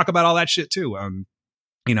 And they talk about all that shit too.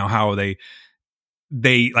 How they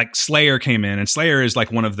like Slayer came in, and Slayer is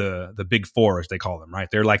like one of the big four, as they call them, right?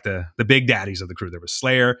 They're like the big daddies of the crew. There was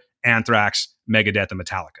Slayer, Anthrax, Megadeth, and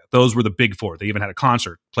Metallica. Those were the big four. They even had a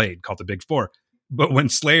concert played called the Big Four. But when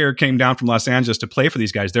Slayer came down from Los Angeles to play for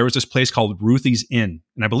these guys, there was this place called Ruthie's Inn.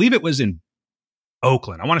 And I believe it was in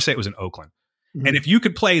Oakland. I want to say it was in Oakland. Mm-hmm. And if you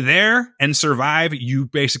could play there and survive, you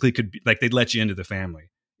basically could, they'd let you into the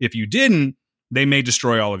family. If you didn't, they may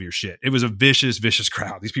destroy all of your shit. It was a vicious, vicious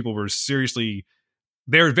crowd. These people were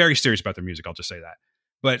they were very serious about their music. I'll just say that.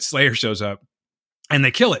 But Slayer shows up and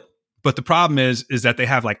they kill it. But the problem is that they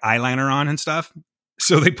have like eyeliner on and stuff.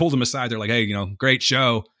 So they pulled them aside. They're like, hey, great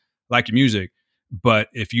show, like your music. But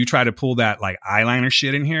if you try to pull that like eyeliner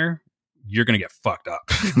shit in here, you're going to get fucked up.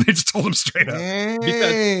 They just told them straight up.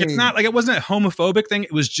 Because it's not like, it wasn't a homophobic thing.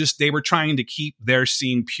 It was just, they were trying to keep their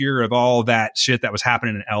scene pure of all that shit that was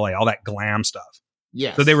happening in LA, all that glam stuff.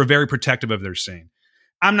 Yes. So they were very protective of their scene.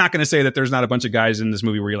 I'm not going to say that there's not a bunch of guys in this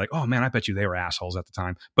movie where you're like, oh man, I bet you they were assholes at the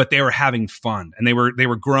time, but they were having fun and they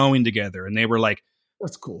were growing together, and they were like,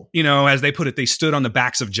 that's cool. As they put it, they stood on the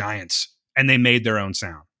backs of giants and they made their own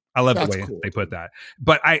sound. I love the way they put that.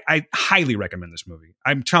 But I highly recommend this movie.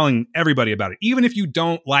 I'm telling everybody about it. Even if you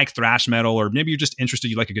don't like thrash metal, or maybe you're just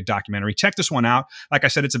interested, you like a good documentary, check this one out. Like I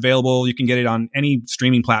said, it's available. You can get it on any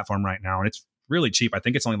streaming platform right now, and it's really cheap. I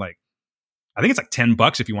think it's like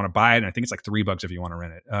 $10 if you want to buy it, and I think it's like $3 if you want to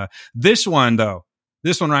rent it. This one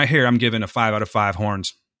right here, I'm giving a 5 out of 5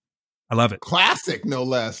 horns. I love it. Classic, no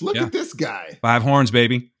less. Look at this guy. 5 horns,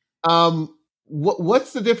 baby.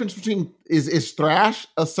 What's the difference between is thrash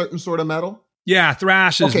a certain sort of metal? Yeah,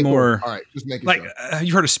 thrash is more. Cool. All right, just making like sure.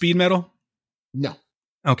 You've heard of speed metal? No.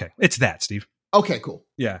 Okay, it's that, Steve. Okay, cool.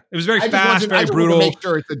 Yeah, it was very fast, very brutal. Want to make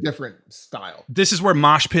sure it's a different style. This is where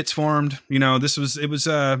mosh pits formed.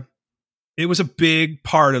 It was a big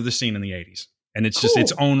part of the scene in the 80s, and it's just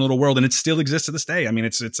its own little world, and it still exists to this day. I mean,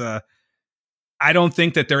 I don't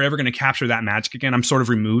think that they're ever going to capture that magic again. I'm sort of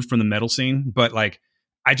removed from the metal scene, but like,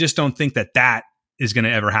 I just don't think that is going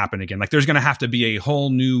to ever happen again. Like, there's going to have to be a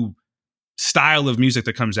whole new style of music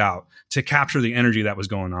that comes out to capture the energy that was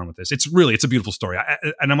going on with this. It's a beautiful story.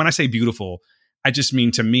 And when I say beautiful, I just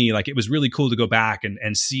mean, to me, like, it was really cool to go back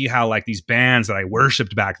and see how, like, these bands that I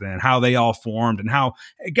worshiped back then, how they all formed, and how,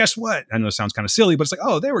 hey, guess what? I know it sounds kind of silly, but it's like,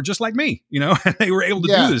 oh, they were just like me, they were able to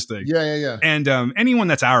do this thing. Yeah. And anyone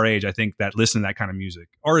that's our age, I think, that listen to that kind of music,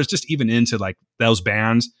 or is just even into like those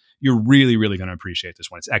bands, you're really, really going to appreciate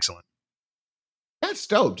this one. It's excellent. That's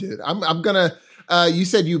dope, dude. I'm gonna. You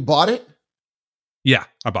said you bought it? Yeah,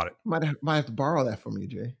 I bought it. Might have to borrow that from you,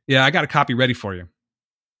 Jay. Yeah, I got a copy ready for you.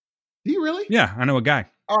 Do you really? Yeah, I know a guy.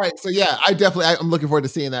 All right, so yeah, I'm looking forward to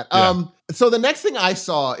seeing that. Yeah. So the next thing I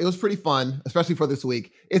saw, it was pretty fun, especially for this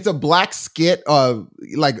week. It's a black skit,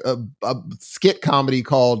 like a skit comedy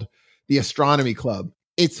called The Astronomy Club.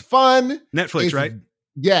 It's fun. Netflix, right?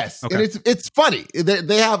 Yes, okay. And it's funny.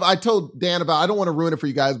 They have. I told Dan about. I don't want to ruin it for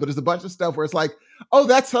you guys, but there's a bunch of stuff where it's like, oh,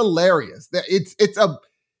 that's hilarious.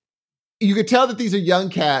 You could tell that these are young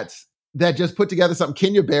cats that just put together something.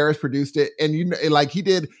 Kenya Barris produced it, and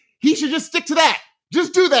he should just stick to that.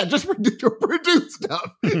 Just do that. Just produce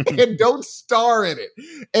stuff and don't star in it.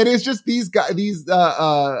 And it's just these guys, these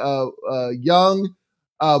young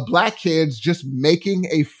black kids just making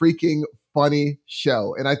a freaking funny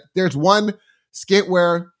show. And there's one skit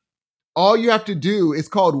where all you have to do is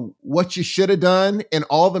called What You Should Have Done, and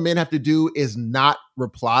all the men have to do is not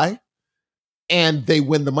reply, and they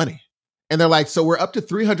win the money. And they're like, so we're up to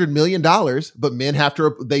 $300 million, but men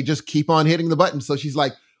they just keep on hitting the button. So she's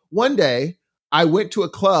like, one day I went to a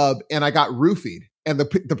club and I got roofied, and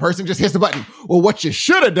the person just hits the button. Well, what you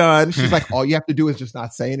should have done, she's like, all you have to do is just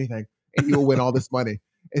not say anything, and you'll win all this money.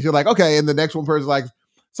 And you're like, okay. And the next one person's like,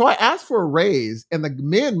 so I asked for a raise, and the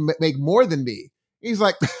men make more than me. He's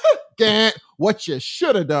like, what you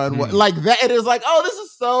should have done. Like that. It is like, oh, this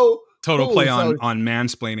is so total cool. play on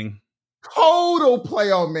mansplaining. Total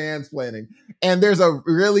play on mansplaining. And there's a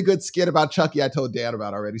really good skit about Chucky I told Dan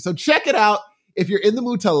about already. So check it out if you're in the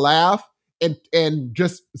mood to laugh and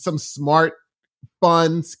just some smart,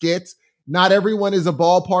 fun skits. Not everyone is a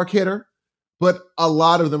ballpark hitter, but a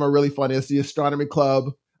lot of them are really funny. It's The Astronomy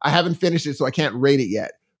Club. I haven't finished it, so I can't rate it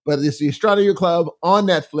yet. But it's The Astronomy Club on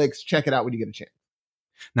Netflix. Check it out when you get a chance.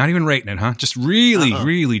 Not even rating it, huh? Just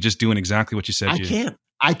really just doing exactly what you said. I can't.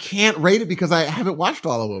 I can't rate it because I haven't watched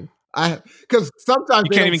all of them. Because sometimes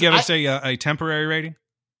you can't even give us a temporary rating.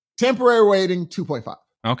 Temporary rating 2.5.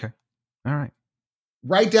 Okay, all right,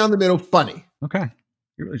 right down the middle. Funny. Okay,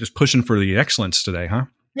 you're really just pushing for the excellence today, huh?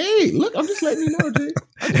 Hey, look, I'm just letting you know, Jay.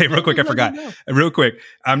 Hey, real quick, I forgot. Real quick,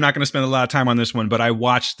 I'm not going to spend a lot of time on this one, but I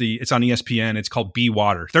watched it's on ESPN. It's called Be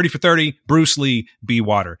Water. 30 for 30, Bruce Lee, Be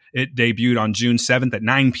Water. It debuted on June 7th at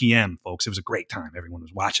 9 p.m., folks. It was a great time. Everyone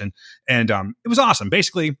was watching. And it was awesome.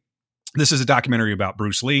 Basically, this is a documentary about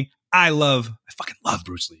Bruce Lee. I fucking love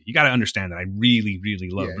Bruce Lee. You got to understand that. I really, really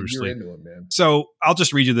love Bruce Lee. Into him, man. So I'll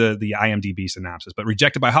just read you the IMDb synopsis. But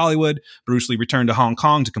rejected by Hollywood, Bruce Lee returned to Hong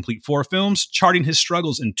Kong to complete 4 films, charting his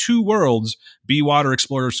struggles in 2 worlds. Be Water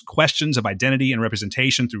explores questions of identity and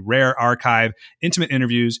representation through rare archive, intimate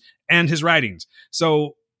interviews, and his writings.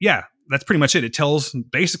 So yeah, that's pretty much it. It tells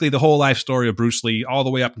basically the whole life story of Bruce Lee all the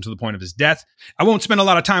way up until the point of his death. I won't spend a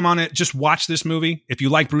lot of time on it. Just watch this movie. If you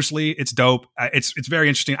like Bruce Lee, it's dope. It's very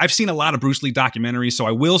interesting. I've seen a lot of Bruce Lee documentaries, so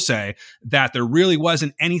I will say that there really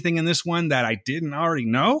wasn't anything in this one that I didn't already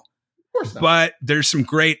know. Of course not. But there's some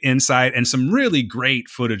great insight and some really great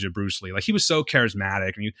footage of Bruce Lee. Like, he was so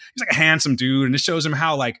charismatic, and he's like a handsome dude, and it shows him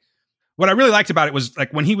how, like, what I really liked about it was,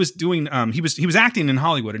 like, when he was doing he was acting in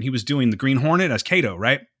Hollywood, and he was doing the Green Hornet as Kato,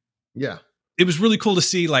 right? Yeah. It was really cool to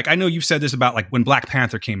see, like, I know you've said this about, like, when Black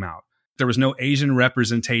Panther came out, there was no Asian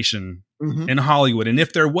representation in Hollywood. And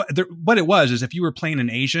if what it was is if you were playing an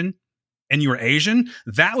Asian and you were Asian,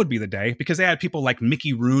 that would be the day, because they had people like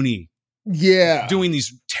Mickey Rooney doing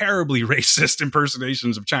these terribly racist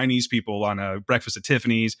impersonations of Chinese people on Breakfast at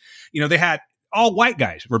Tiffany's. You know, they had all white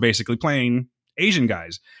guys were basically playing Asian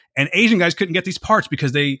guys, and Asian guys couldn't get these parts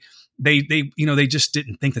because they just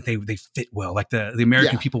didn't think that they fit well. Like the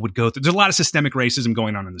American people would go through. There's a lot of systemic racism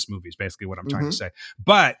going on in this movie is basically what I'm trying to say.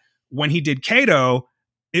 But when he did Kato,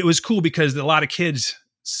 it was cool because a lot of kids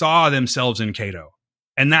saw themselves in Kato.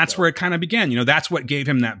 And that's where it kind of began. You know, that's what gave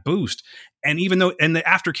him that boost. And even though,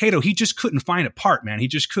 after Kato, he just couldn't find a part, man. He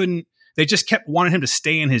just couldn't, they just kept wanting him to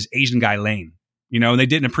stay in his Asian guy lane. You know, and they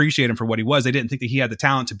didn't appreciate him for what he was. They didn't think that he had the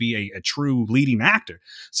talent to be a true leading actor.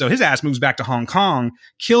 So his ass moves back to Hong Kong,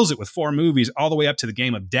 kills it with 4 movies, all the way up to The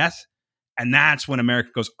Game of Death. And that's when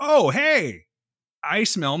America goes, oh, hey, I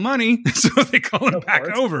smell money. So they call him back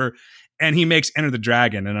over. And he makes Enter the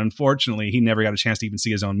Dragon. And unfortunately, he never got a chance to even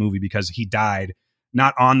see his own movie because he died,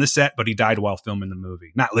 not on the set, but he died while filming the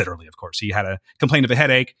movie. Not literally, of course. He had a complaint of a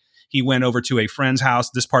headache. He went over to a friend's house.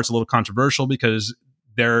 This part's a little controversial because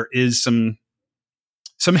there is some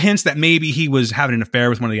hints that maybe he was having an affair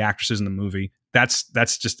with one of the actresses in the movie. That's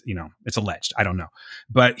just, you know, it's alleged. I don't know.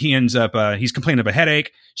 But he ends up, he's complaining of a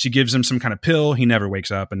headache. She gives him some kind of pill. He never wakes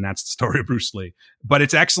up. And that's the story of Bruce Lee. But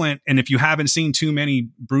it's excellent. And if you haven't seen too many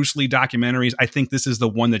Bruce Lee documentaries, I think this is the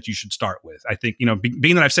one that you should start with. I think, you know,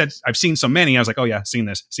 being that I've seen so many, I was like, oh yeah, seen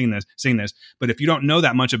this. But if you don't know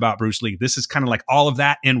that much about Bruce Lee, this is kind of like all of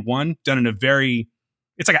that in one, done in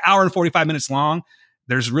it's like an hour and 45 minutes long.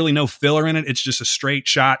 There's really no filler in it. It's just a straight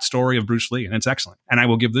shot story of Bruce Lee, and it's excellent. And I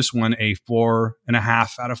will give this one a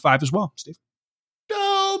 4.5 out of 5 as well, Steve.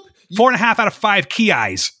 Dope. 4.5 out of 5 key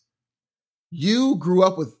eyes. You grew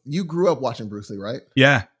up watching Bruce Lee, right?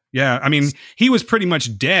 Yeah. I mean, he was pretty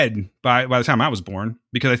much dead by the time I was born,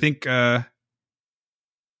 because I think,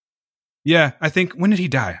 when did he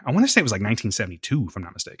die? I want to say it was like 1972, if I'm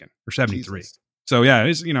not mistaken, or 73. Jesus. So yeah,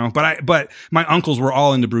 it's, you know, but my uncles were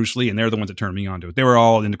all into Bruce Lee, and they're the ones that turned me on to it. They were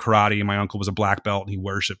all into karate, and my uncle was a black belt, and he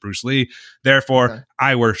worshipped Bruce Lee. Therefore,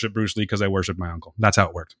 I worship Bruce Lee because I worship my uncle. That's how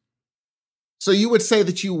it worked. So you would say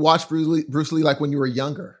that you watched Bruce Lee like when you were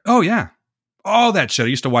younger? Oh yeah, all that shit. I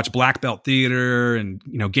used to watch Black Belt Theater, and,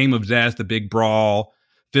 you know, Game of Death, The Big Brawl,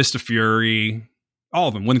 Fist of Fury, all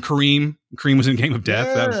of them. When Kareem was in Game of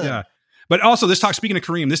Death, that was, But also, speaking of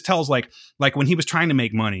Kareem, this tells like when he was trying to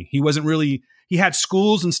make money, he had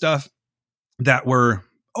schools and stuff that were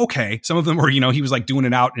okay. Some of them were, you know, he was like doing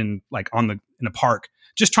it out in a park,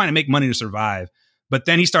 just trying to make money to survive. But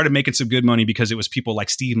then he started making some good money because it was people like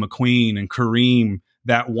Steve McQueen and Kareem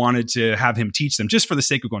that wanted to have him teach them, just for the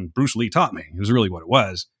sake of going, Bruce Lee taught me. It was really what it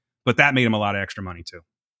was. But that made him a lot of extra money too.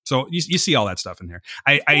 So you see all that stuff in here.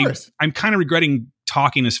 I'm kind of regretting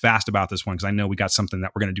talking as fast about this one because I know we got something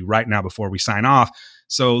that we're going to do right now before we sign off.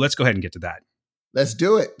 So let's go ahead and get to that. Let's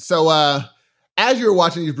do it. So as you were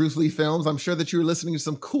watching these Bruce Lee films, I'm sure that you were listening to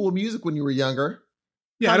some cool music when you were younger.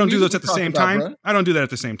 Yeah, I don't do those at the same time. Bro? I don't do that at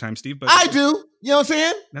the same time, Steve. But I do. You know what I'm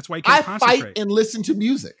saying? That's why you can't concentrate. I fight and listen to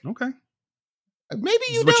music. Okay. Maybe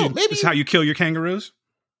you don't. Maybe this is how you kill your kangaroos?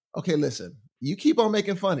 Okay, listen. You keep on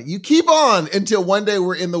making fun of it. You keep on until one day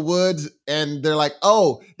we're in the woods and they're like,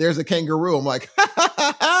 oh, there's a kangaroo. I'm like, ha, ha,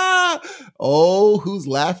 ha, ha. Oh, who's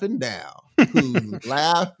laughing now? Who's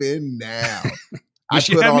laughing now? Wish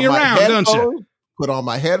you had me around, don't you? Put on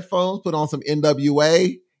my headphones, put on some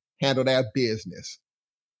NWA, handle that business.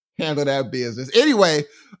 Anyway,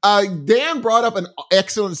 Dan brought up an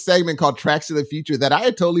excellent segment called Tracks to the Future that I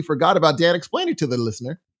had totally forgot about. Dan, explain it to the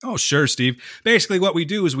listener. Oh, sure, Steve. Basically, what we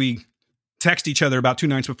do is we text each other about 2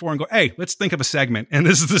 nights before and go, hey, let's think of a segment. And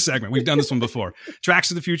this is the segment. We've done this one before. Tracks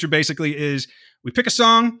to the Future basically is we pick a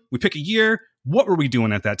song, we pick a year. What were we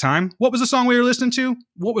doing at that time? What was the song we were listening to?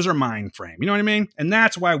 What was our mind frame? You know what I mean? And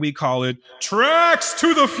that's why we call it Tracks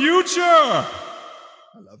to the Future.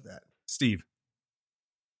 I love that. Steve,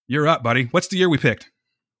 you're up, buddy. What's the year we picked?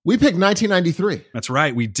 We picked 1993. That's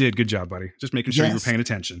right. We did. Good job, buddy. Just making sure you were paying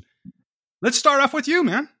attention. Let's start off with you,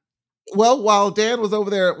 man. Well, while Dan was over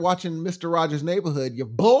there watching Mr. Rogers' Neighborhood, your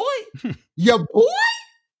boy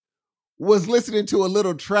was listening to a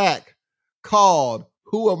little track called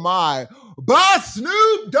Who Am I by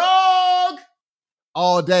Snoop Dogg.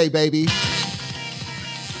 All day, baby.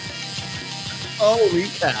 Holy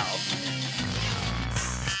cow.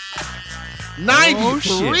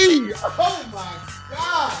 93. Oh my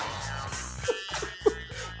God.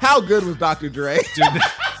 How good was Dr. Dre? Dude,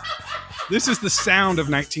 this is the sound of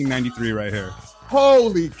 1993 right here.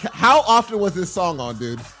 Holy cow. How often was this song on,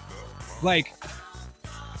 dude? Like,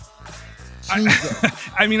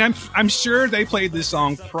 I mean, I'm sure they played this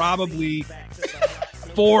song probably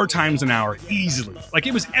 4 times an hour, easily. Like,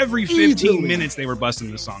 it was every 15 minutes they were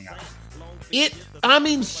busting this song out.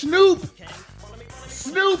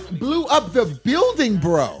 Snoop blew up the building,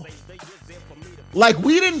 bro. Like,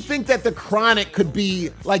 we didn't think that the Chronic could be,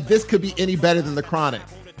 like, this could be any better than the Chronic.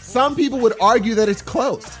 Some people would argue that it's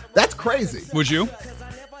close. That's crazy. Would you?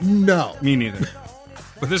 No. Me neither.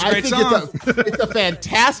 But this great song. It's a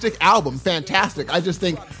fantastic album. Fantastic. I just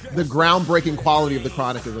think the groundbreaking quality of the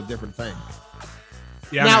Chronic is a different thing.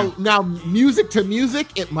 Yeah. Now, music to music,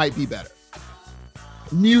 it might be better.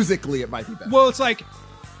 Musically, it might be better. Well, it's like,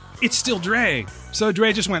 it's still Dre. So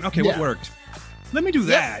Dre just went, okay, what worked? Let me do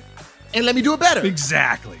that. And let me do it better.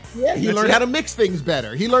 Exactly. Yeah, he learned how to mix things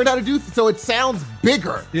better. He learned how to do so it sounds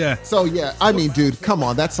bigger. Yeah. So yeah, I mean, dude, come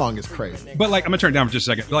on, that song is crazy. But like, I'm gonna turn it down for just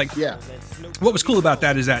a second. Like, yeah, what was cool about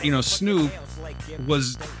that is that, you know, Snoop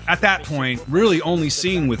was at that point really only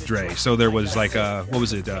singing with Dre. So there was like what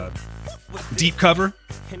was it? Deep Cover,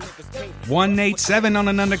 187 on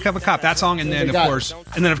an Undercover Cop. That song, and then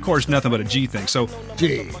of course, Nothing But a G Thing. So,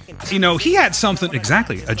 you know, he had something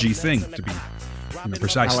exactly a G thing to be.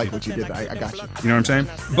 Precise. I like what you did. I got you. You know what I'm saying?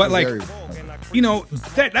 But like, you know,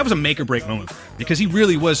 that was a make or break moment because he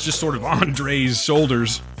really was just sort of on Dre's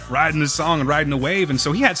shoulders, riding the song and riding the wave, and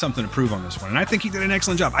so he had something to prove on this one. And I think he did an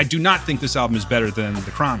excellent job. I do not think this album is better than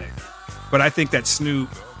The Chronic, but I think that Snoop,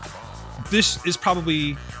 this is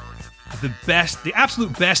probably the best, the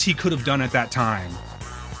absolute best he could have done at that time.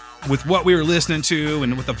 With what we were listening to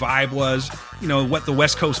and what the vibe was, you know, what the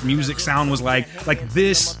West Coast music sound was like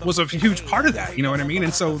this was a huge part of that, you know what I mean?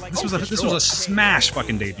 And so this was a smash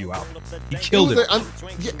fucking debut album. He killed it.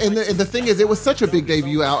 And the thing is, it was such a big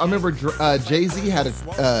debut album. I remember Jay-Z had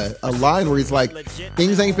a line where he's like,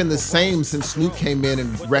 things ain't been the same since Snoop came in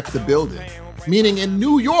and wrecked the building. Meaning in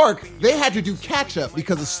New York, they had to do catch up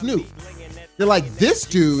because of Snoop. They're like, this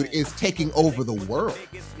dude is taking over the world.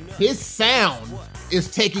 His sound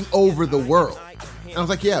is taking over the world. And I was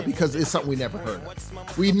like, yeah, because it's something we never heard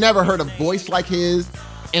of. We never heard a voice like his,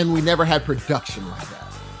 and we never had production like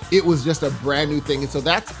that. It was just a brand new thing. And so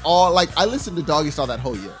that's all, like, I listened to Doggy Style that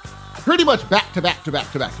whole year. Pretty much back to back to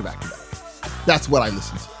back to back to back to back. That's what I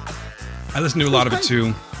listened to. I listened to a lot of it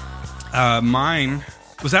too. Mine,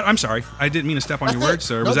 was that, I'm sorry, I didn't mean to step on your words,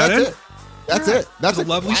 sir. Was that it? That's it. That's a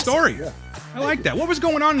lovely story. Yeah. I like that. What was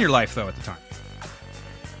going on in your life, though, at the time?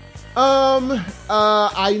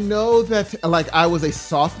 I know that, like, I was a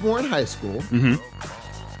sophomore in high school. Mm-hmm.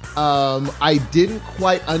 I didn't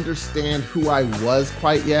quite understand who I was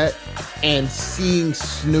quite yet, and seeing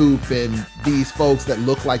Snoop and these folks that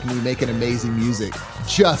look like me making amazing music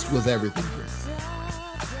just was everything for me.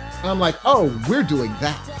 I'm like, oh, we're doing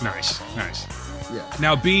that. Nice. Yeah.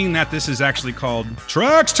 Now, being that this is actually called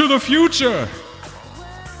Tracks to the Future,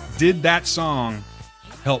 did that song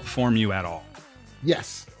help form you at all?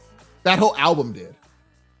 Yes. That whole album did.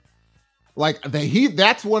 Like,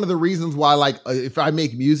 that's one of the reasons why, like, if I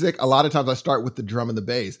make music, a lot of times I start with the drum and the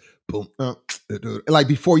bass. Boom. Like,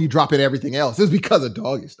 before you drop in everything else. It's because of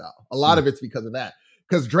Doggy Style. A lot of it's because of that.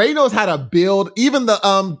 Because Dre knows how to build, even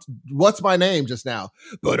the, what's my name just now?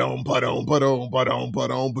 Like,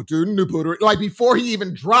 before he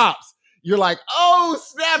even drops, you're like, oh,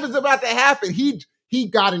 snap, it's about to happen. He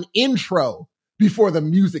got an intro before the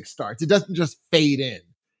music starts. It doesn't just fade in.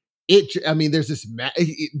 There's this,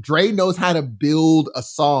 Dre knows how to build a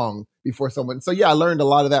song before someone. So yeah, I learned a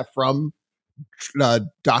lot of that from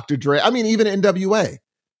Dr. Dre. I mean, even NWA,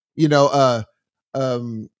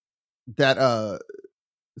 that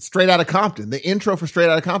Straight Outta Compton, the intro for Straight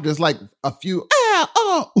Outta Compton is like a few,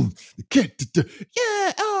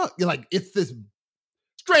 you're like, it's this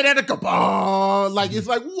Straight Outta Compton, like, it's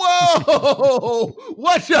like, whoa,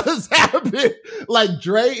 what just happened? Like,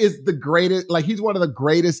 Dre is the greatest, like, he's one of the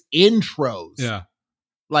greatest intros. Yeah.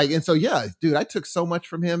 Like, and so, yeah, dude, I took so much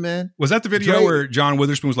from him, man. Was that the video where John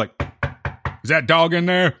Witherspoon was like, is that dog in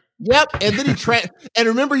there? Yep. And then and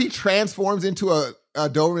remember, he transforms into a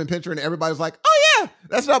Doberman Pinscher, and everybody was like, oh yeah,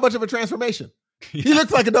 that's not much of a transformation. Yeah. He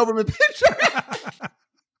looks like a Doberman Pinscher.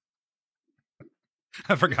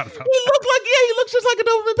 I forgot about that. He looks just like a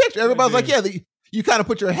Doberman Pinscher. Everybody's like, yeah, you kind of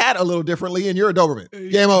put your hat a little differently, and you're a Doberman.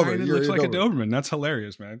 Game over. It looks like a Doberman. That's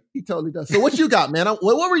hilarious, man. He totally does. So what you got, man?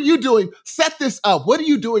 What were you doing? Set this up. What are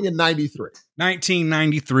you doing in 93?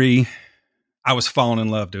 1993. I was falling in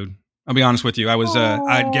love, dude. I'll be honest with you. I was,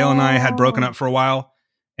 Gail and I had broken up for a while,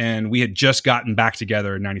 and we had just gotten back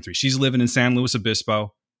together in 93. She's living in San Luis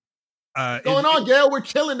Obispo. What's going on, Gail? We're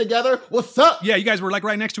chilling together. What's up? Yeah, you guys were like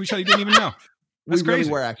right next to each other. You didn't even know. That's crazy.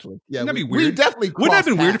 Really were, actually. Yeah, wouldn't that be weird? We definitely wouldn't it have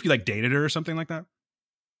been weird if you like dated her or something like that?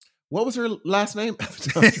 What was her last name?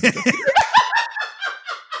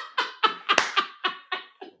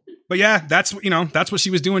 But yeah, that's what she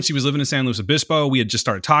was doing. She was living in San Luis Obispo. We had just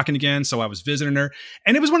started talking again, so I was visiting her.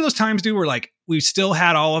 And it was one of those times, dude, where like we still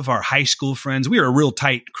had all of our high school friends. We were a real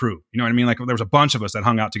tight crew. You know what I mean? Like there was a bunch of us that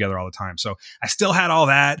hung out together all the time. So I still had all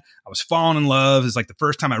that. I was falling in love. It's like the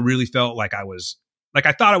first time I really felt like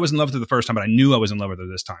I thought I was in love with her the first time, but I knew I was in love with her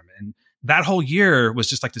this time. And that whole year was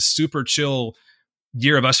just like this super chill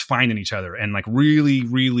year of us finding each other and like really,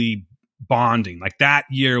 really bonding. Like that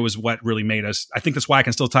year was what really made us. I think that's why I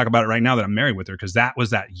can still talk about it right now that I'm married with her, because that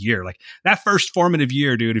was that year. Like that first formative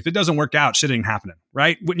year, dude. If it doesn't work out, shit ain't happening,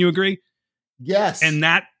 right? Wouldn't you agree? Yes. And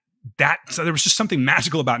so there was just something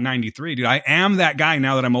magical about 93, dude. I am that guy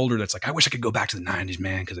now that I'm older that's like, I wish I could go back to the 90s,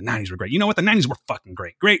 man, because the 90s were great. You know what? The 90s were fucking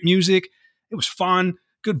great. Great music. It was fun.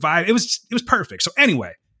 Good vibe. It was perfect. So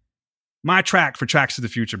anyway, my track for Tracks to the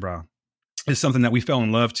Future, bro, is something that we fell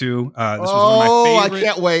in love to. This was one of my favorite. I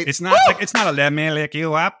can't wait. It's not it's not a let me lick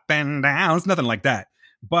you up and down. It's nothing like that.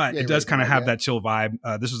 But it does kind of have that chill vibe.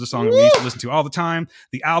 This was the song that we used to listen to all the time.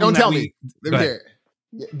 The album Don't tell me.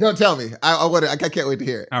 Don't tell me. I can't wait to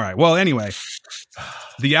hear it. All right. Well, anyway,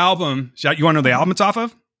 the album, you want to know the album it's off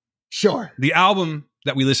of? Sure. The album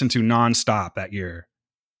that we listened to nonstop that year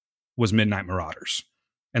was Midnight Marauders.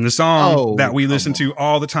 And the song that we listened to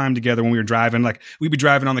all the time together when we were driving, like we'd be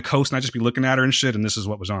driving on the coast and I'd just be looking at her and shit. And this is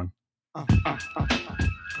what was on. We're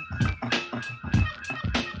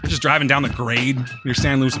just driving down the grade near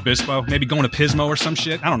San Luis Obispo, maybe going to Pismo or some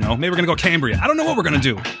shit. I don't know. Maybe we're going to go Cambria. I don't know what we're going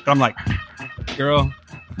to do. But I'm like, girl,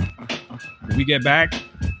 when we get back,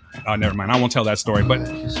 oh, never mind. I won't tell that story. But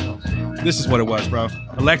this is what it was, bro.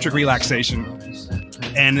 Electric relaxation.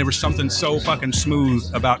 And there was something so fucking smooth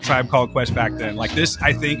about Tribe Called Quest back then. Like this,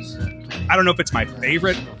 I think, I don't know if it's my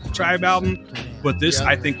favorite Tribe album, but this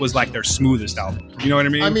I think was like their smoothest album. You know what I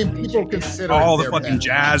mean? I mean, people consider all the fucking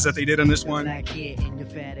jazz that they did on this one.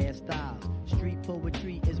 Street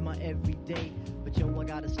poetry is my everyday, but yo, I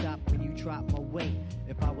gotta stop when you drop my weight.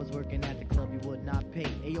 If I was working at the club, you would not pay.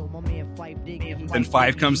 Ayo, my man Fife Dig. Then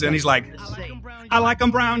Fife comes in, he's like, I like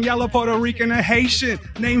them brown, yellow, Puerto Rican, and Haitian.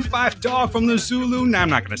 Name 5 dog from the Zulu. Nah, I'm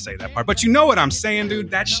not gonna say that part, but you know what I'm saying,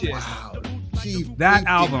 dude. That shit. Wow. That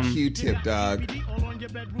album. Q-Tip, dog.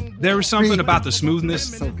 There was something about the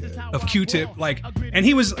smoothness of Q-Tip, like, and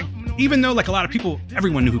he was, even though like a lot of people,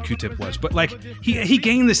 everyone knew who Q-Tip was, but like he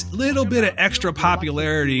gained this little bit of extra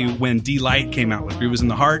popularity when D-Light came out with Grooves in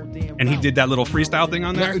the Heart, and he did that little freestyle thing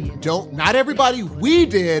on there. Not everybody. We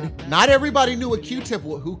did. Not everybody knew what Q-Tip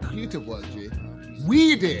was. Who Q-Tip was, G.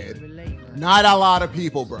 We did. Not a lot of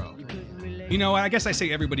people, bro. You know, I guess I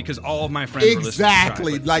say everybody because all of my friends were listening to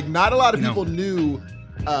Tribe, like not a lot of people knew.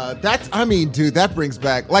 Dude, that brings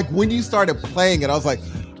back, like when you started playing it, I was like,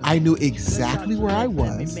 I knew exactly where I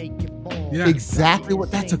was. Yeah. Exactly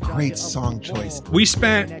what. That's a great song choice. We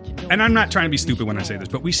spent, and I'm not trying to be stupid when I say this,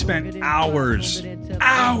 but we spent hours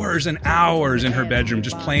and hours in her bedroom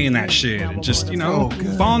just playing that shit and just,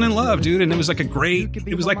 falling in love, dude. And it was like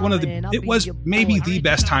it was maybe the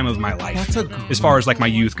best time of my life as far as like my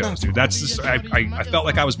youth goes, dude. That's just, I felt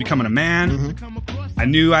like I was becoming a man. Mm-hmm. I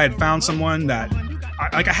knew I had found someone that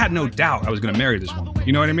I had no doubt I was going to marry this woman.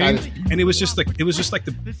 You know what I mean? And it was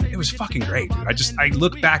fucking great, dude. I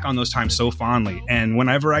look back on those times so fondly. And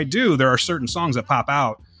whenever I do, there are certain songs that pop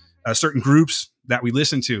out, certain groups that we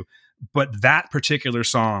listen to. But that particular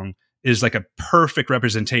song is like a perfect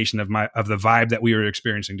representation of the vibe that we were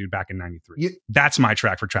experiencing, dude, back in 93. That's my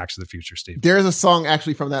track for Tracks of the Future, Steve. There's a song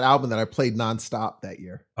actually from that album that I played nonstop that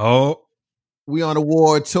year. Oh, we on a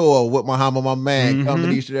war tour with Muhammad, my man,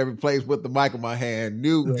 coming each and every place with the mic in my hand.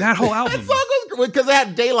 That whole album. That song was because it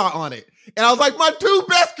had De La on it. And I was like, my two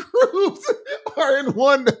best groups are in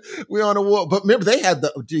one. We on a war. But remember, they had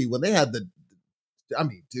the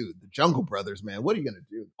Jungle Brothers, man. What are you going to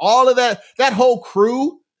do? All of that whole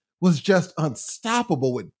crew was just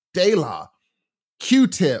unstoppable with De La,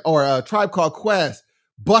 Q-Tip, or a Tribe Called Quest,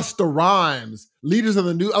 Busta Rhymes, Leaders of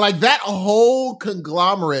the New, like that whole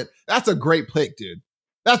conglomerate. That's a great pick, dude.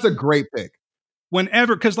 That's a great pick.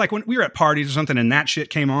 Whenever, because like when we were at parties or something and that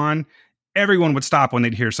shit came on, everyone would stop when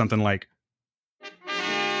they'd hear something like,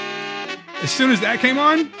 as soon as that came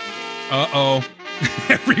on,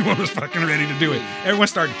 everyone was fucking ready to do it. Everyone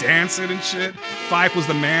started dancing and shit. Fife was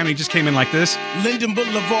the man. He just came in like this. Linden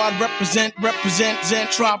Boulevard, represent, Zen,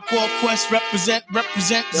 Tribe Called Quest, represent,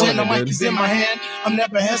 Zen. The mic is in my hand. I'm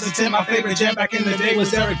never hesitant. My favorite jam back in the day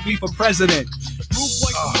was Eric B for president.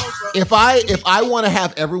 If I want to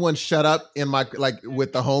have everyone shut up in my, like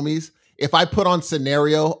with the homies, if I put on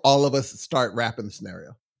Scenario, all of us start rapping the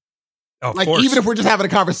Scenario. Of like course. Even if we're just having a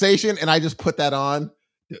conversation and I just put that on,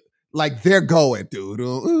 like they're going, dude.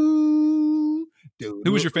 Who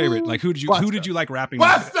was your favorite? Like who did you like rapping?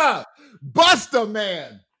 Busta,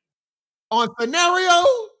 man. On Scenario.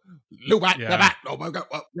 Yeah. Oh my God.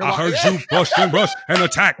 I heard you bust and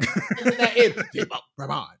attack.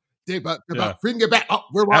 Bring it back. Oh,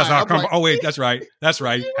 we're right. Oh wait, that's right. As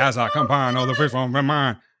I combine all the fish from my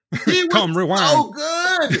mind. Come rewind. So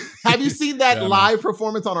good. Have you seen that live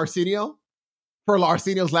performance on Arsenio for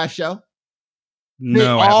Arsenio's last show? They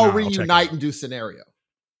all reunite and do Scenario.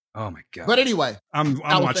 Oh my God. But anyway, I'm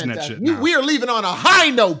watching that shit now. We are leaving on a high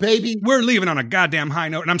note, baby. We're leaving on a goddamn high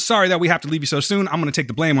note. And I'm sorry that we have to leave you so soon. I'm going to take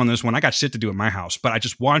the blame on this one. I got shit to do at my house. But I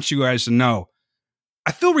just want you guys to know,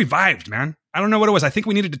 I feel revived, man. I don't know what it was. I think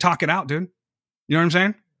we needed to talk it out, dude. You know what I'm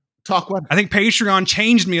saying? Talk what? I think Patreon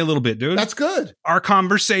changed me a little bit, dude. That's good. Our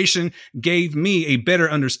conversation gave me a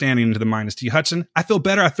better understanding into the Minus T Hudson. I feel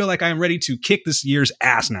better. I feel like I am ready to kick this year's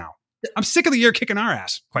ass now. I'm sick of the year kicking our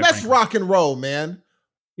ass. Let's rock and roll, man.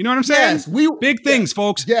 You know what I'm saying? Yes, big things,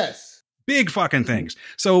 folks. Yes. Big fucking things.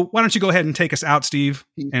 So why don't you go ahead and take us out, Steve,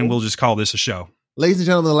 and we'll just call this a show. Ladies and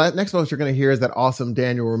gentlemen, the next voice you're going to hear is that awesome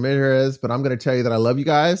Daniel Ramirez, but I'm going to tell you that I love you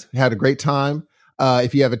guys. We had a great time.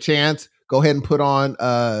 If you have a chance, go ahead and put on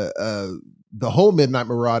the whole Midnight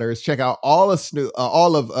Marauders. Check out all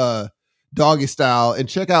of Doggy Style, and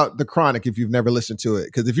check out The Chronic if you've never listened to it.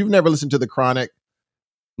 Because if you've never listened to The Chronic,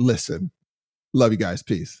 listen. Love you guys.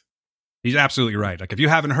 Peace. He's absolutely right. Like if you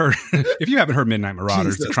haven't heard Midnight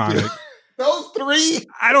Marauders, Jesus, The Chronic, those three.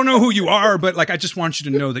 I don't know who you are, but like I just want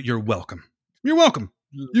you to know that you're welcome. You're welcome.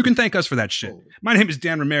 You can thank us for that shit. My name is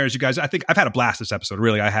Dan Ramirez, you guys. I think I've had a blast this episode.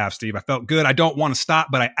 Really, I have, Steve. I felt good. I don't want to stop,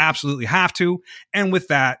 but I absolutely have to. And with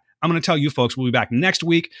that, I'm going to tell you folks, we'll be back next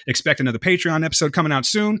week. Expect another Patreon episode coming out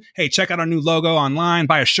soon. Hey, check out our new logo online,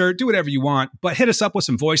 buy a shirt, do whatever you want, but hit us up with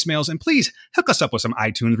some voicemails, and please hook us up with some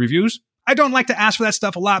iTunes reviews. I don't like to ask for that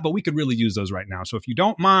stuff a lot, but we could really use those right now. So if you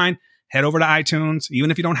don't mind, head over to iTunes.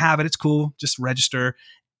 Even if you don't have it, it's cool. Just register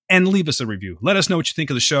and leave us a review. Let us know what you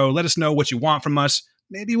think of the show. Let us know what you want from us.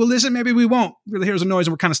 Maybe we'll listen, maybe we won't. Really here's a noise,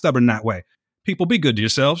 and we're kind of stubborn that way. People, be good to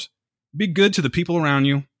yourselves. Be good to the people around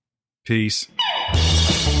you. Peace.